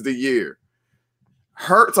 This is the year.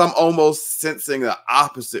 Hurts, I'm almost sensing the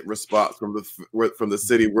opposite response from the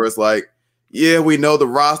city, where it's like, yeah, we know the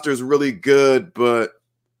roster is really good, but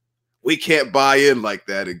we can't buy in like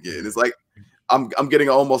that again. It's like I'm getting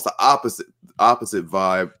almost the opposite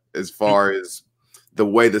vibe as far as the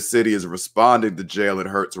way the city is responding to Jalen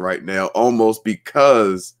Hurts right now, almost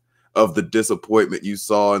because of the disappointment you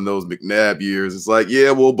saw in those McNabb years. It's like,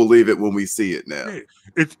 yeah, we'll believe it when we see it now.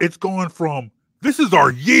 It's going from this is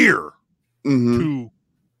our year Mhm. to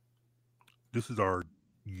this is our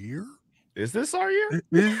year. is this our year?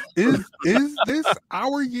 Is this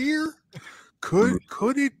our year? Could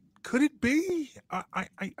it be? I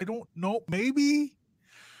don't know. Maybe.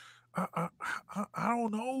 I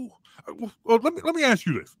don't know. Well, let me ask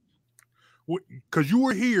you this, because you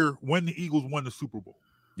were here when the Eagles won the Super Bowl.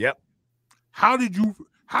 Yep. How did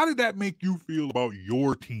that make you feel about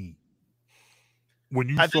your team when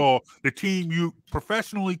you I think- saw the team you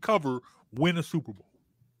professionally cover win a Super Bowl?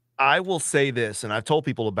 I will say this, and I've told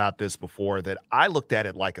people about this before, that I looked at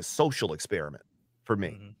it like a social experiment for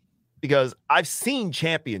me because I've seen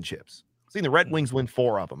championships. I've seen the Red Wings win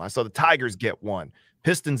 4 of them. I saw the Tigers get 1.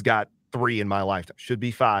 Pistons got 3 in my lifetime. Should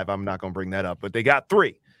be 5. I'm not going to bring that up, but they got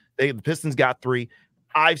 3. The Pistons got 3.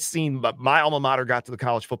 I've seen my alma mater got to the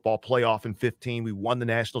college football playoff in 15. We won the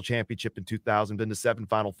national championship in 2000, been to 7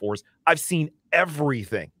 Final Fours. I've seen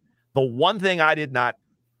everything. The one thing I did not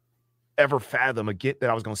ever fathom again that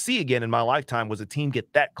I was going to see again in my lifetime was a team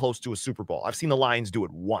get that close to a Super Bowl. I've seen the Lions do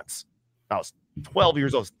it once. I was 12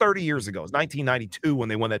 years old. It was 30 years ago. It was 1992 when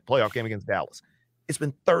they won that playoff game against Dallas. It's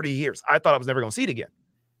been 30 years. I thought I was never going to see it again.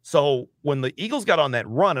 So when the Eagles got on that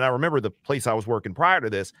run, and I remember the place I was working prior to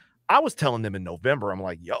this, I was telling them in November, I'm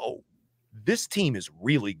like, yo, this team is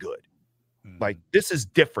really good. Like, this is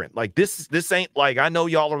different. Like, this ain't like, I know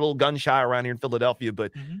y'all are a little gun shy around here in Philadelphia,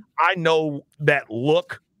 but I know that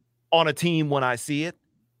look on a team when I see it,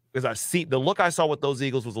 because I see the look I saw with those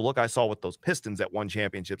Eagles was the look I saw with those Pistons that won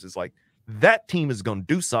championships. It's like, that team is going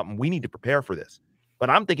to do something. We need to prepare for this. But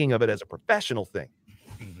I'm thinking of it as a professional thing.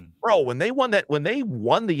 Bro, when they won the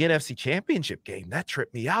NFC championship game, that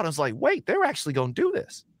tripped me out. I was like, wait, they're actually going to do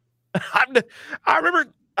this.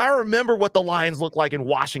 I remember what the Lions looked like in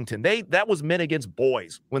Washington. That was men against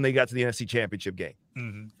boys when they got to the NFC championship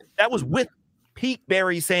game. That was with peak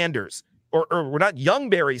Barry Sanders, or not young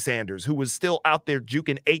Barry Sanders, who was still out there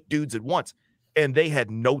juking 8 dudes at once, and they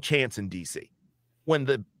had no chance in DC. When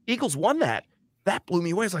the Eagles won that blew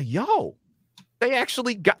me away. It's like, yo, they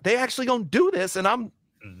actually gonna do this, and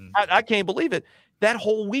I can't believe it. That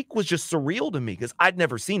whole week was just surreal to me because I'd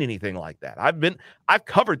never seen anything like that. I've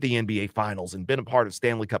covered the NBA finals and been a part of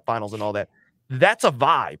Stanley Cup finals and all that. That's a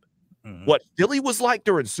vibe. What Philly was like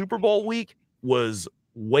during Super Bowl week was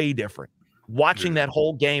way different. Watching that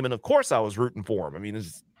whole game, and of course I was rooting for them. I mean,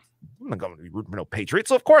 I'm not going to be rooting for no Patriots,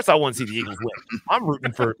 so of course I want to see the Eagles win. I'm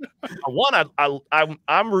rooting for one.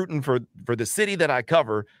 I'm rooting for the city that I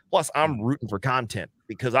cover. Plus, I'm rooting for content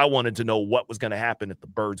because I wanted to know what was going to happen if the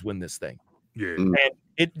Birds win this thing. Yeah. And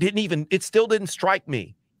it still didn't strike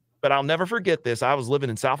me, but I'll never forget this. I was living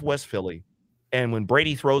in Southwest Philly, and when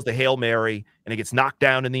Brady throws the Hail Mary and it gets knocked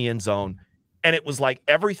down in the end zone, and it was like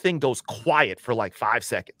everything goes quiet for like 5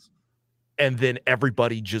 seconds, and then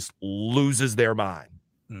everybody just loses their mind.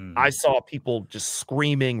 I saw people just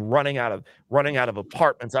screaming, running out of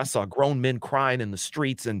apartments. I saw grown men crying in the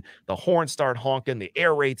streets, and the horns start honking, the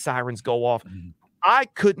air raid sirens go off. I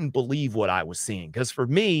couldn't believe what I was seeing, because for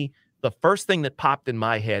me, the first thing that popped in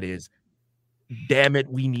my head is, damn it,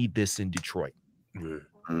 we need this in Detroit. Yeah.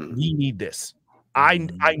 We need this. I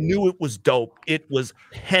knew it was dope. It was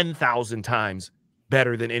 10,000 times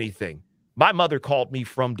better than anything. My mother called me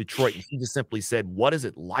from Detroit, and she just simply said, "What is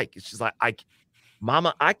it like?" It's just like,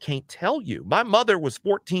 Mama, I can't tell you. My mother was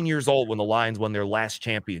 14 years old when the Lions won their last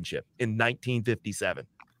championship in 1957,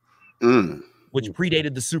 which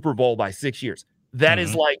predated the Super Bowl by 6 years. That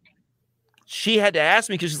is like, she had to ask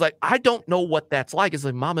me because she's like, I don't know what that's like. It's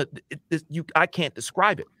like, Mama, I can't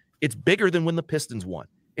describe it. It's bigger than when the Pistons won.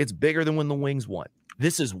 It's bigger than when the Wings won.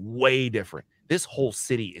 This is way different. This whole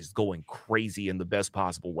city is going crazy in the best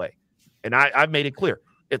possible way. And I've made it clear.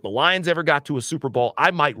 If the Lions ever got to a Super Bowl,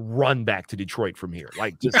 I might run back to Detroit from here.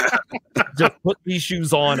 Like, just put these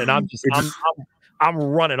shoes on, and I'm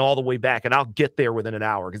running all the way back, and I'll get there within an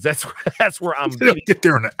hour because that's where I'm. Get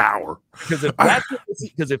there in an hour.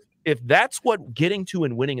 Because if that's what getting to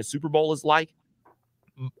and winning a Super Bowl is like,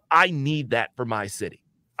 I need that for my city.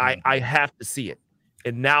 I have to see it,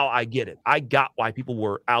 and now I get it. I got why people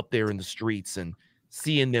were out there in the streets and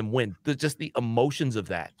seeing them win. Just the emotions of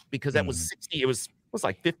that, because that was 60. It was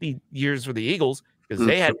like 50 years for the Eagles because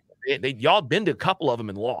y'all been to a couple of them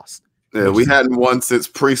and lost. Yeah, we hadn't won since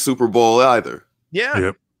pre-Super Bowl either. Yeah.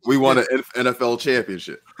 Yep. We won an NFL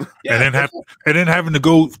championship. Yeah. And then having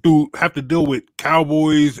to have to deal with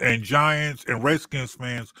Cowboys and Giants and Redskins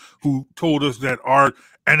fans who told us that our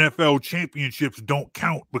NFL championships don't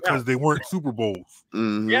count because they weren't Super Bowls.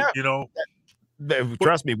 Yeah. You know?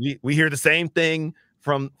 Trust me, we hear the same thing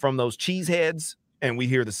from those cheeseheads, and we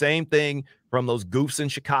hear the same thing from those goofs in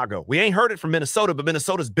Chicago. We ain't heard it from Minnesota, but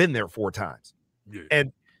Minnesota's been there 4 times. Yeah.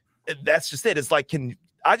 And that's just it. It's like,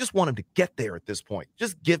 I just want him to get there at this point.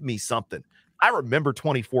 Just give me something. I remember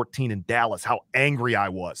 2014 in Dallas, how angry I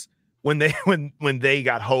was when they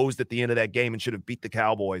got hosed at the end of that game and should have beat the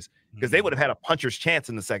Cowboys, because they would have had a puncher's chance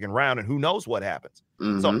in the second round, and who knows what happens. So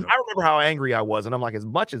I remember how angry I was, and I'm like, as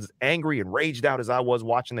much as angry and raged out as I was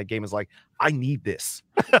watching that game, is like, I need this.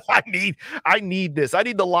 I need this. I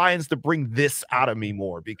need the Lions to bring this out of me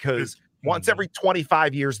more, because once every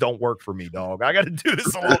 25 years don't work for me, dog. I got to do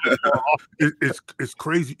this a little bit more often. It's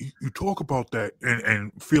crazy. You talk about that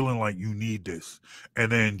and feeling like you need this.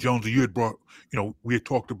 And then, Jonesy, you had brought, we had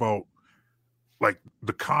talked about like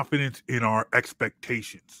the confidence in our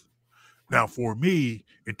expectations. Now, for me,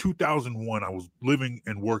 in 2001, I was living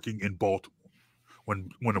and working in Baltimore when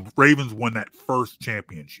the Ravens won that first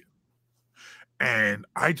championship. And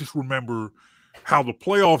I just remember how the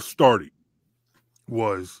playoffs started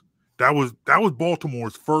that was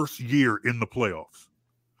Baltimore's first year in the playoffs.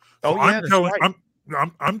 So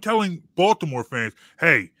I'm telling Baltimore fans,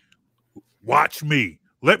 hey, watch me.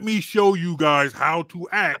 Let me show you guys how to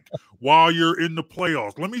act while you're in the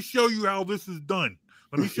playoffs. Let me show you how this is done.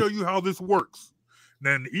 Let me show you how this works. And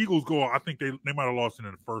then the Eagles go, I think they might have lost in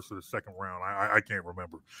the first or the second round. I can't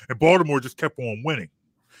remember. And Baltimore just kept on winning.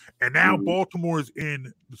 And now Baltimore is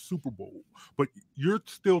in the Super Bowl. But you're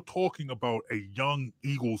still talking about a young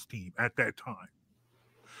Eagles team at that time.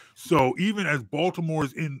 So even as Baltimore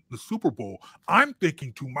is in the Super Bowl, I'm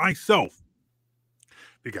thinking to myself,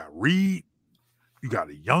 they got Reed, you got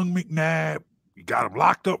a young McNabb, you got him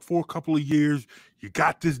locked up for a couple of years, you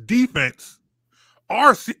got this defense.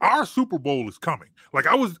 Our Super Bowl is coming. Like,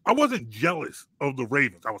 I wasn't jealous of the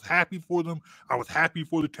Ravens. I was happy for them. I was happy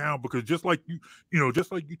for the town, because just like you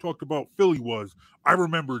talked about Philly was, I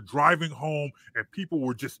remember driving home and people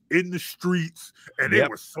were just in the streets and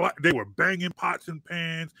they were banging pots and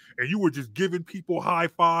pans, and you were just giving people high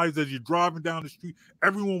fives as you're driving down the street.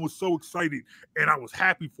 Everyone was so excited, and I was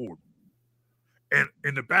happy for them. And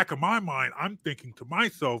in the back of my mind, I'm thinking to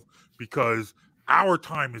myself, because our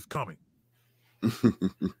time is coming.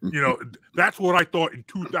 That's what I thought in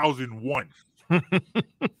 2001. And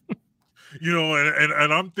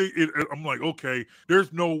I'm thinking, I'm like, okay,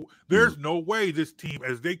 there's no way this team,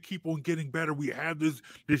 as they keep on getting better, we have this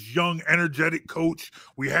young, energetic coach.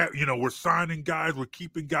 We have, we're signing guys, we're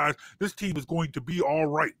keeping guys. This team is going to be all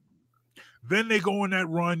right. Then they go on that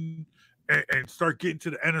run and start getting to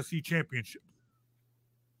the NFC Championship.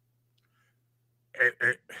 And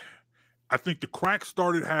I think the cracks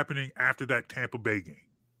started happening after that Tampa Bay game.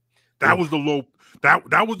 That was the low.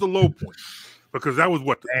 That was the low point, because that was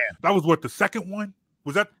what the second one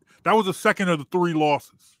was. That was the second of the 3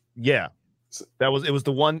 losses. Yeah, it was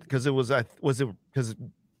the one, because because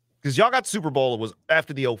y'all got Super Bowl. It was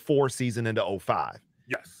after the 04 season into 05.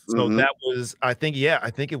 Yes. So that was, I think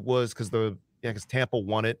it was because Tampa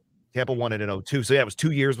won it. Tampa won it in 02. So yeah, it was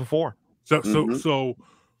 2 years before. So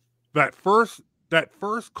that first that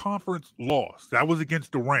first conference loss, that was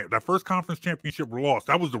against the Rams. That first conference championship loss,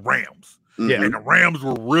 that was the Rams. Yeah. And the Rams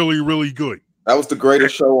were really, really good. That was the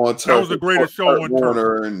greatest show on turf. That was the greatest show on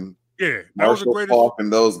Warner turf. And yeah, that was the greatest. Falk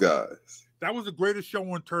and those guys. That was the greatest show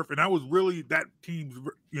on turf, and that was really that team's.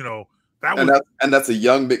 That's a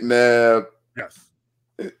young McNabb. Yes.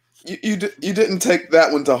 You didn't take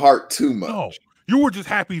that one to heart too much. No, you were just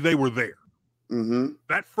happy they were there. Mm-hmm.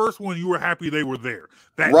 That first one, you were happy they were there.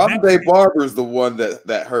 That Robin Day Barber is the one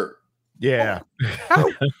that hurt. Yeah.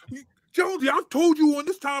 Jonesy, I've told you on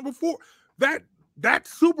this time before that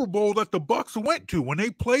Super Bowl that the Bucks went to when they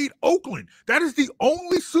played Oakland, that is the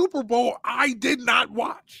only Super Bowl I did not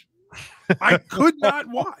watch. I could not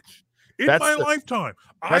watch in my lifetime.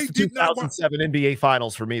 That's the 2007 NBA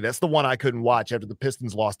Finals for me. That's the one I couldn't watch after the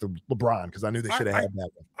Pistons lost to LeBron because I knew they should have had that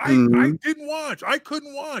one. I didn't watch. I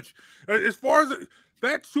couldn't watch. As far as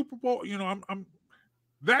that Super Bowl,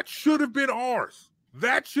 that should have been ours.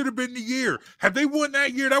 That should have been the year. Had they won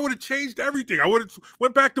that year, that would have changed everything. I would have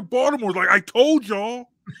went back to Baltimore. Like, I told y'all.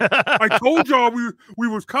 I told y'all we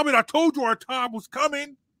was coming. I told you our time was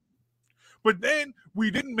coming. But then we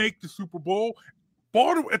didn't make the Super Bowl.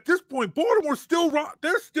 Baltimore, at this point, Baltimore's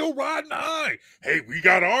they're still riding high. Hey, we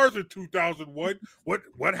got ours in 2001.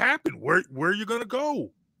 What happened? Where are you gonna go?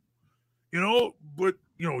 But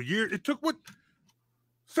it took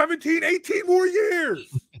 17, 18 more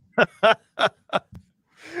years. And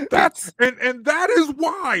that is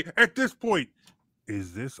why at this point,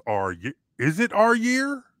 is this our year? Is it our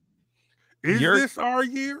year? This our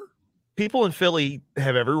year? People in Philly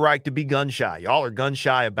have every right to be gun shy. Y'all are gun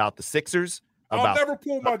shy about the Sixers. I'll never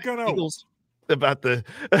pull my gun out. Eagles, about the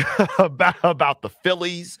about the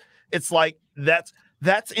Phillies. It's like that's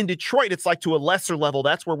in Detroit. It's like to a lesser level.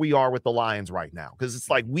 That's where we are with the Lions right now, because it's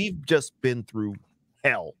like we've just been through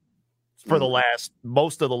hell for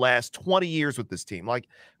most of the last 20 years with this team. Like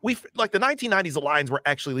the 1990s, the Lions were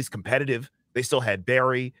actually at least competitive. They still had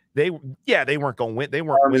Barry. They weren't going to win. They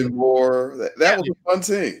weren't winning. Moore. That was a fun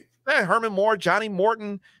team. Herman Moore, Johnny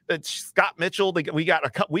Morton, Scott Mitchell. We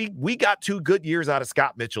got 2 good years out of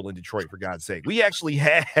Scott Mitchell in Detroit, for God's sake. We actually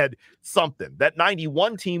had something. That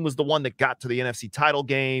 91 team was the one that got to the NFC title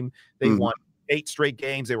game. They won 8 straight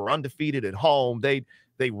games. They were undefeated at home. They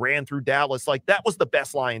ran through Dallas. Like, that was the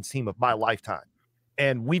best Lions team of my lifetime.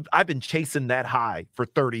 And I've been chasing that high for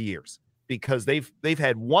 30 years because they've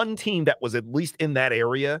had one team that was at least in that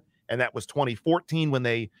area, and that was 2014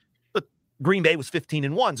 when Green Bay was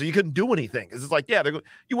 15-1, so you couldn't do anything. It's like,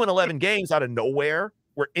 you win 11 games out of nowhere,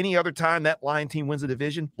 where any other time that Lion team wins a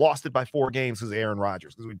division, lost it by 4 games because of Aaron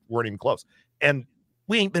Rodgers, because we weren't even close. And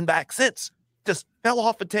we ain't been back since. Just fell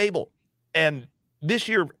off the table. And this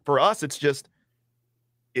year, for us, it's just,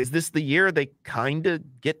 is this the year they kind of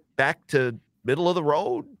get back to middle of the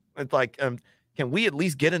road? It's like, can we at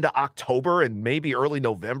least get into October and maybe early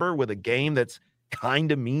November with a game that's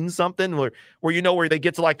kind of means something, where they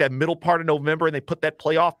get to like that middle part of November and they put that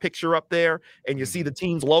playoff picture up there and you see the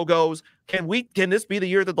team's logos? Can this be the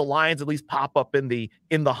year that the Lions at least pop up in the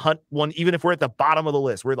hunt one, even if we're at the bottom of the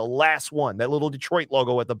list? We're the last one, that little Detroit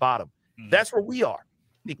logo at the bottom. That's where we are,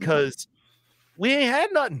 because we ain't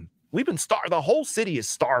had nothing. We've been the whole city is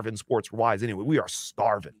starving sports wise anyway. We are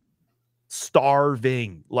starving.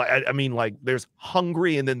 Like, there's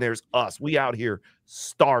hungry and then there's us. We out here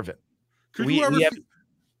starving. Could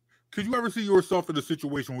you ever see yourself in a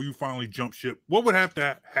situation where you finally jump ship? What would have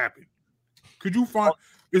to happen?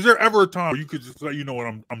 Is there ever a time where you could just say, you know what,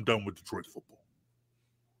 I'm done with Detroit football?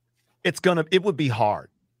 It would be hard.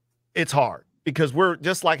 It's hard because we're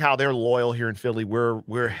just like how they're loyal here in Philly.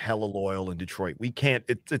 We're hella loyal in Detroit. We can't,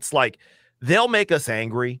 it's like they'll make us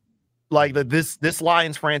angry. Like this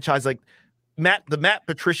Lions franchise, like the Matt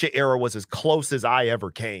Patricia era was as close as I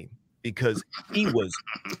ever came, because he was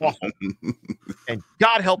awful. And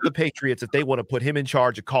God help the Patriots if they want to put him in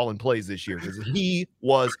charge of calling plays this year, because he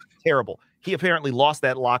was terrible. He apparently lost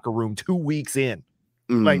that locker room 2 weeks in.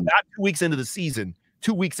 Like, not 2 weeks into the season,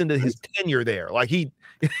 2 weeks into his tenure there. Like,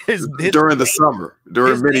 during the summer,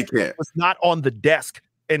 during minicamp, was not on the desk,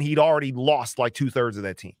 and he'd already lost like 2/3 of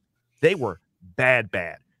that team. They were bad.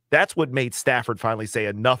 That's what made Stafford finally say,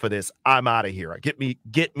 enough of this. I'm out of here. Get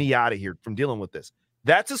me out of here from dealing with this.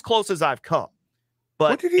 That's as close as I've come. But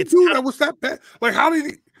what did he do that was that bad? Like, how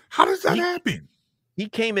does that happen? He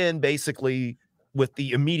came in basically with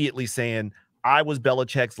immediately saying, I was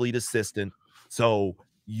Belichick's lead assistant, so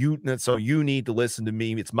you need to listen to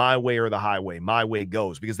me. It's my way or the highway. My way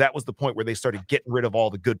goes. Because that was the point where they started getting rid of all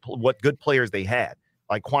the good players they had.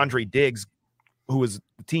 Like Quandre Diggs, who was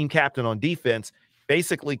the team captain on defense,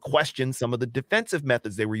 basically questioned some of the defensive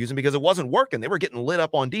methods they were using because it wasn't working. They were getting lit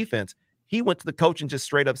up on defense. He went to the coach and just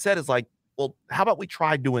straight up said, "Is like, well, how about we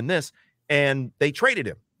try doing this?" And they traded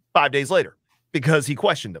him 5 days later because he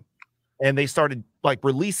questioned them. And they started like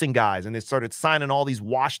releasing guys, and they started signing all these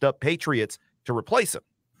washed up Patriots to replace him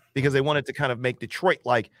because they wanted to kind of make Detroit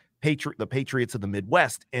like the Patriots of the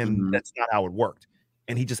Midwest. And that's not how it worked.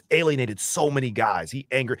 And he just alienated so many guys. He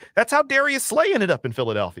angered. That's how Darius Slay ended up in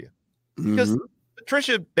Philadelphia because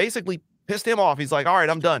Patricia basically pissed him off. He's like, all right,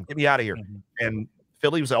 I'm done. Get me out of here. And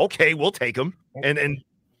Philly was like, okay, we'll take him. And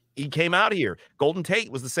he came out of here. Golden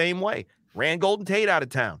Tate was the same way. Ran Golden Tate out of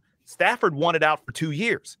town. Stafford wanted out for 2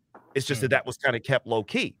 years. It's just that was kind of kept low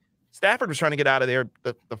key. Stafford was trying to get out of there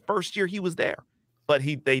the first year he was there, but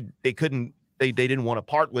they couldn't. They didn't want to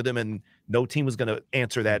part with him, and no team was going to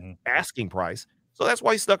answer that asking price. So that's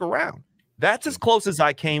why he stuck around. That's as close as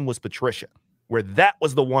I came was Patricia, where that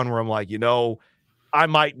was the one where I'm like, I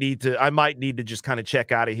might need to just kind of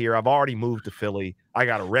check out of here. I've already moved to Philly. I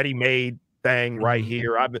got a ready-made thing right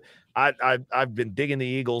here. I've been digging the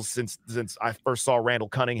Eagles since I first saw Randall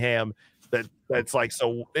Cunningham. That's like,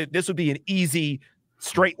 so this would be an easy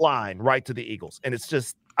straight line right to the Eagles. And it's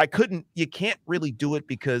just, you can't really do it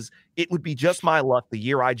because it would be just my luck. The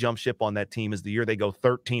year I jump ship on that team is the year they go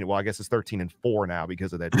 13. Well, I guess it's 13-4 now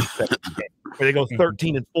because of that. They go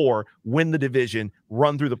 13-4, win the division,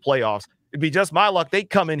 run through the playoffs. It'd be just my luck. They'd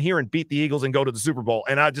come in here and beat the Eagles and go to the Super Bowl.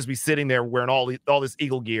 And I'd just be sitting there wearing all this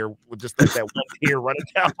Eagle gear with just like that one tear running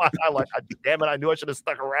down my eye. Like, damn it, I knew I should have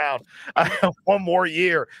stuck around. I have one more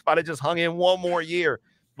year. If I'd have just hung in one more year.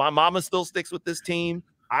 My mama still sticks with this team.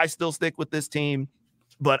 I still stick with this team.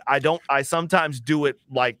 But I sometimes do it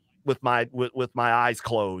like with my eyes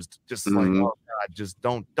closed. Just like, oh God, just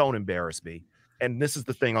don't embarrass me. And this is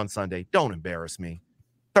the thing on Sunday. Don't embarrass me.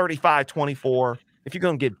 35-24. If you're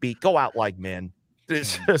going to get beat, go out like men.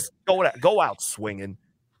 Just go out swinging.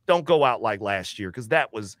 Don't go out like last year because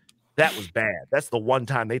that was bad. That's the one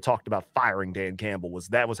time they talked about firing Dan Campbell.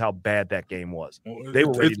 That was how bad that game was. They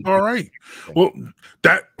were ready. It's all right. Well,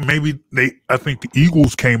 I think the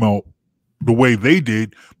Eagles came out the way they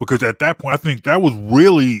did because at that point, I think that was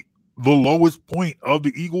really the lowest point of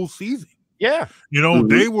the Eagles season. Yeah.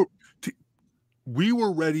 We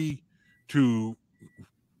were ready to.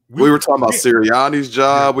 We were talking about Sirianni's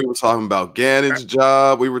job. We were talking about Gannon's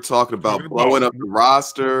job. We were talking about blowing up the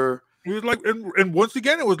roster. It was like, and once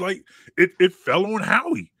again, it was like it fell on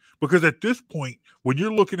Howie because at this point, when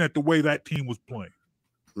you're looking at the way that team was playing,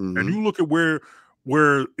 and you look at where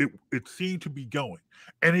it seemed to be going,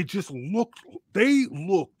 and it just looked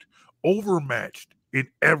overmatched in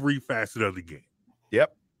every facet of the game.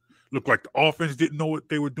 Yep, looked like the offense didn't know what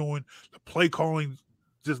they were doing. The play calling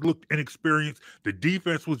just looked inexperienced. The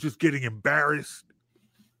defense was just getting embarrassed.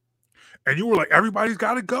 And you were like, everybody's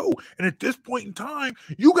got to go. And at this point in time,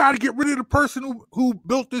 you got to get rid of the person who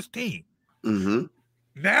built this team.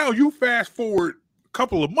 Now you fast forward a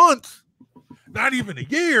couple of months, not even a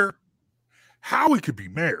year, Howie could be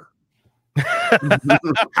mayor.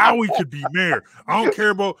 Howie could be mayor. I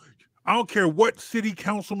don't care what city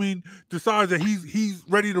councilman decides that he's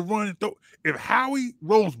ready to run. If Howie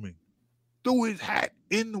Roseman threw his hat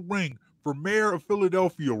in the ring for mayor of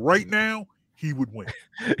Philadelphia right now, he would win.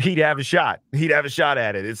 He'd have a shot. He'd have a shot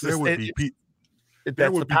at it. There would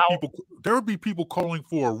be people calling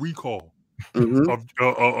for a recall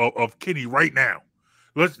of Kenny right now.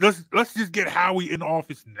 Let's just get Howie in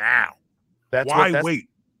office now. Wait?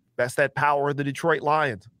 That's that power of the Detroit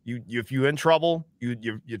Lions. If you're in trouble,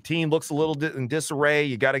 your team looks a little in disarray.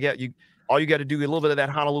 You got to get you. All you got to do is a little bit of that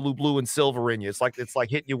Honolulu blue and silver in you. It's like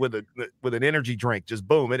hitting you with an energy drink. Just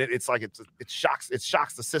boom, and it shocks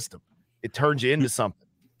the system. It turns you into something.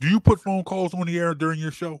 Do you put phone calls on the air during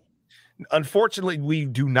your show? Unfortunately, we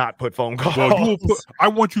do not put phone calls. Well, I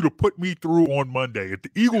want you to put me through on Monday. If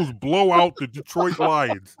the Eagles blow out the Detroit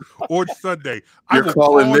Lions on Sunday, I will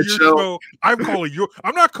call your show. I'm calling you.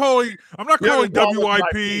 I'm not calling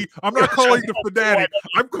WIP. I'm not calling the Fanatic.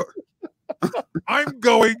 I'm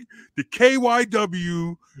going to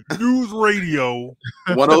KYW News Radio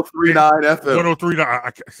 1039 FM.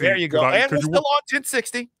 1039. There you go. And we're still on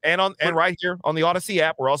 1060 and right here on the Odyssey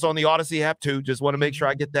app. We're also on the Odyssey app too. Just want to make sure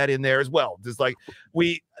I get that in there as well. Just like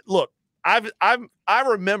I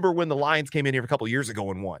remember when the Lions came in here a couple of years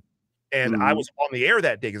ago and won. And I was on the air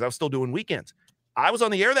that day because I was still doing weekends. I was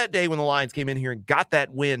on the air that day when the Lions came in here and got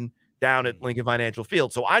that win down at Lincoln Financial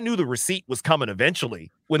Field. So I knew the receipt was coming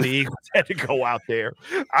eventually when the Eagles had to go out there.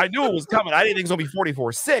 I knew it was coming. I didn't think it was going to be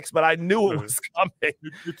 44-6, but I knew it was coming.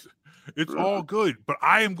 It's all good, but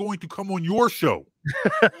I am going to come on your show.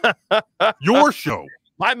 Your show.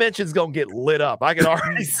 My mention's going to get lit up. I can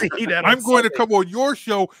already see that. I'm going to come on your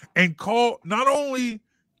show and call not only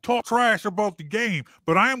talk trash about the game,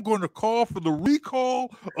 but I am going to call for the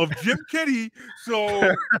recall of Jim Kenney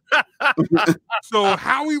so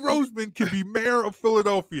Howie Roseman can be mayor of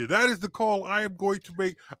Philadelphia. That is the call I am going to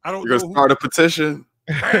make. I don't You're know gonna start a petition.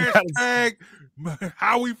 Hashtag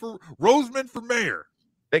Howie for Roseman for mayor.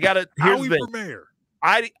 They got to Howie for mayor.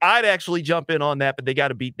 I'd actually jump in on that, but they got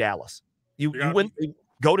to beat Dallas. You wouldn't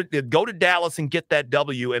go to Dallas and get that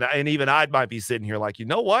W, and even I might be sitting here like, you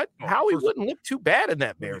know what? Howie wouldn't look too bad in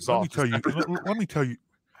that Bears office. Let me tell you,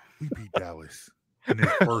 we beat Dallas in his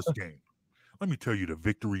first game. Let me tell you the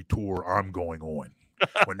victory tour I'm going on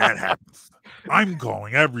when that happens. I'm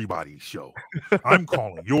calling everybody's show. I'm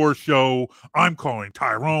calling your show. I'm calling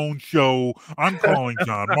Tyrone's show. I'm calling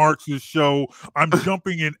John Marks' show. I'm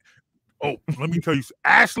jumping in. Oh, let me tell you,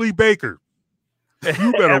 Ashley Baker,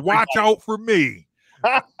 you better watch out for me.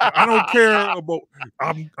 I don't care about.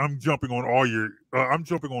 I'm jumping on all your. I'm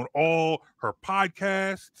jumping on all her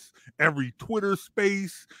podcasts, every Twitter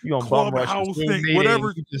space, Clubhouse thing,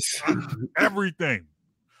 whatever, everything.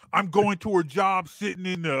 I'm going to her job, sitting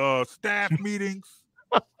in the staff meetings.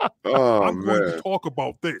 I'm going to talk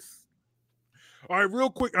about this. All right, real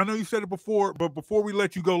quick. I know you said it before, but before we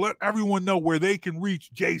let you go, let everyone know where they can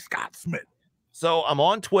reach Jay Scott Smith. So I'm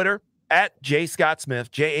on Twitter at Jay Scott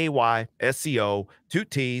Smith, JAYSCO, 2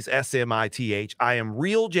 T's, SMITH. I am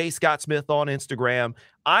real Jay Scott Smith on Instagram.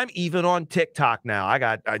 I'm even on TikTok now. I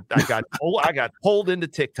got pulled into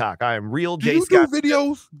TikTok. I am real Jay Scott. Do you do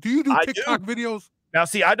videos? Do you do TikTok videos? Now,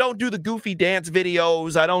 see, I don't do the goofy dance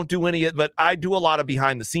videos. I don't do any of it, but I do a lot of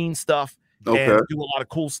behind the scenes stuff. Okay. And do a lot of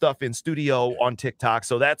cool stuff in studio on TikTok.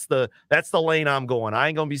 So that's the lane I'm going. I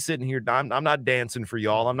ain't gonna be sitting here. I'm not dancing for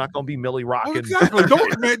y'all. I'm not gonna be Millie rocking. Exactly.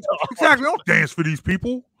 Don't dance for these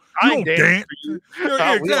people. I ain't dance for you.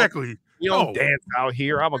 Yeah, exactly. We don't dance out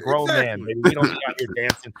here. I'm a grown man. Maybe we don't be out here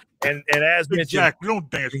dancing. And as mentioned, we don't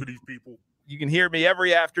dance for these people. You can hear me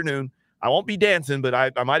every afternoon. I won't be dancing, but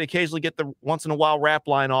I might occasionally get the once in a while rap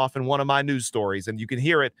line off in one of my news stories, and you can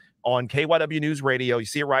hear it on KYW News Radio. You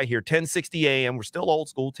see it right here, 1060 AM. We're still old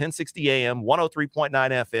school, 1060 AM, 103.9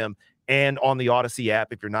 FM, and on the Odyssey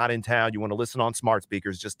app. If you're not in town, you want to listen on smart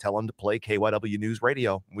speakers, just tell them to play KYW News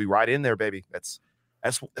Radio. We right in there, baby. That's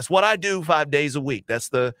what I do 5 days a week. That's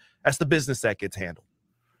the business that gets handled.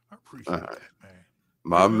 I appreciate that, man.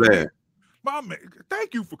 My man.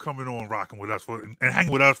 Thank you for coming on, rocking with us and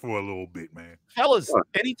hanging with us for a little bit, man. Fellas,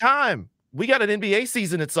 anytime. We got an NBA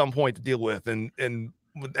season at some point to deal with, and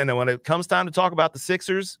when it comes time to talk about the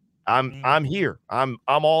Sixers, I'm here. I'm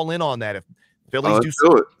all in on that. If Phillies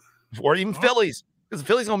do it, or even Phillies, because the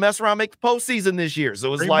Phillies gonna mess around, make the postseason this year.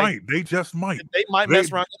 So it's they just might. They might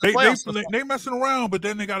mess around. They messing around, but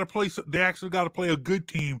then they got to play. They actually got to play a good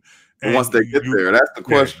team. And once they get there, that's the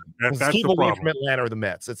question. That's keep the away problem. from Atlanta or the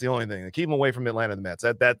Mets. That's the only thing. Keep them away from Atlanta or the Mets.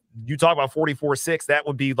 That you talk about 44-6. That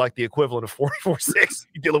would be like the equivalent of 44-6.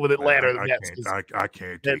 You're dealing with Atlanta or the Mets. I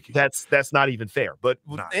can't take it. That's not even fair. But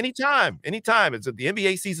anytime. It's the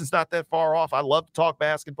NBA season's not that far off. I love to talk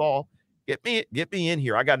basketball. Get me in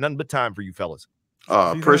here. I got nothing but time for you fellas.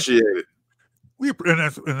 Appreciate it.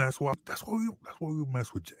 That's why we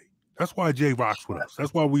mess with Jay. That's why Jay rocks with us.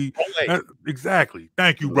 That's why exactly.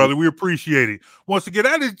 Thank you, brother. We appreciate it. Once again,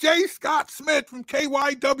 that is Jay Scott Smith from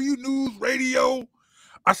KYW News Radio.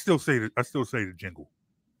 I still say the jingle.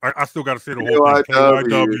 I still got to say the whole thing.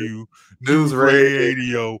 KYW News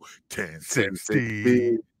Radio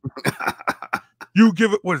 1060. You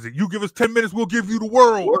give it. What is it? You give us 10 minutes, we'll give you the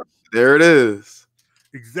world. There it is.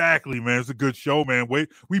 Exactly, man. It's a good show, man.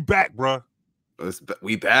 We back, bro.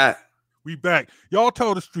 We back. We back. Y'all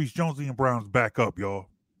tell the streets Jonesy and Brown's back up, y'all.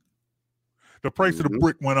 The price of the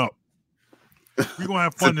brick went up. We're going to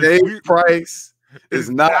have fun. Today's price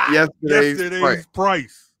is not yesterday's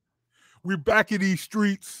price. We're back in these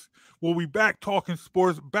streets. We'll be back talking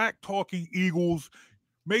sports, back talking Eagles.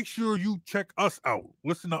 Make sure you check us out.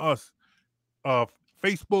 Listen to us.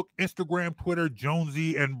 Facebook, Instagram, Twitter,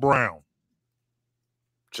 Jonesy and Brown.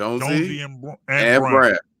 Jonesy and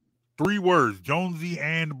Brown. 3 words, Jonesy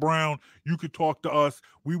and Brown. You could talk to us.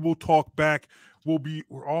 We will talk back.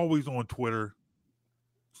 We're always on Twitter,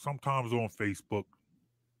 sometimes on Facebook.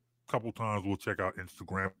 A couple times we'll check out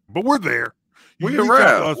Instagram. But we're there. We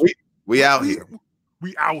around. We out here.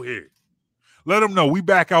 We out here. Let them know. We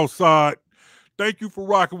back outside. Thank you for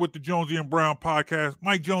rocking with the Jonesy and Brown podcast.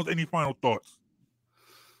 Mike Jones, any final thoughts?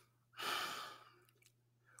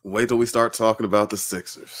 Wait till we start talking about the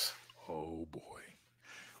Sixers. Oh, boy.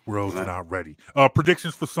 World's not ready.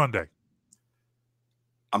 Predictions for Sunday.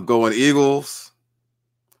 I'm going Eagles.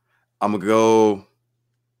 I'm gonna go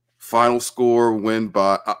final score win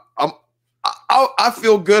by. I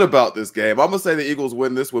feel good about this game. I'm gonna say the Eagles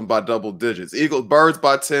win this one by double digits. Birds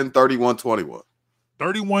by 10, 31-21.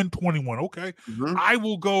 31-21. Okay. Mm-hmm. I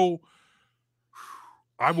will go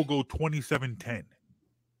 27-10.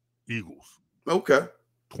 Eagles. Okay.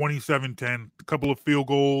 27-10. A couple of field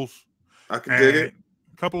goals. I can dig it.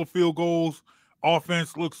 A couple of field goals.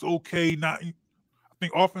 Offense looks okay. I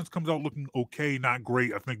think offense comes out looking okay, not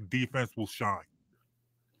great. I think defense will shine.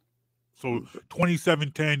 So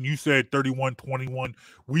 27-10, you said 31-21.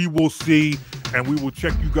 We will see, and we will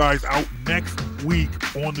check you guys out next week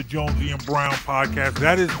on the Jonesy and Brown podcast.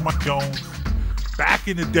 That is Mike Jones. Back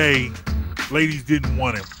in the day, ladies didn't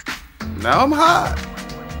want him. Now I'm hot.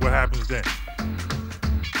 What happens then?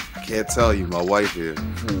 I can't tell you. My wife here.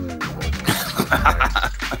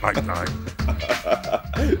 How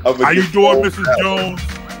you doing, Mrs. Jones?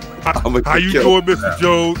 How you doing, Mr.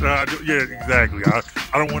 Jones? Yeah, exactly.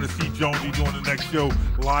 I don't want to see Jonesy doing the next show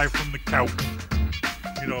live from the couch.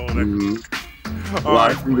 You know,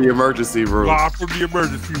 live from the emergency room. Live from the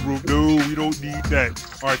emergency room. No, we don't need that.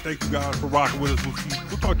 All right, thank you guys for rocking with us.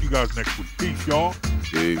 We'll talk to you guys next week. Peace, y'all.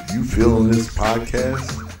 You feeling this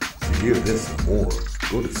podcast? To hear this and more,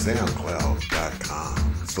 go to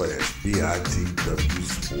SoundCloud.com/BITW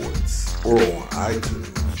Sports or on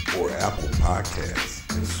iTunes or Apple Podcasts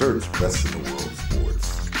and search Best in the World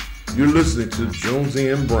Sports. You're listening to Jonesy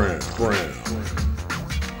and Brown.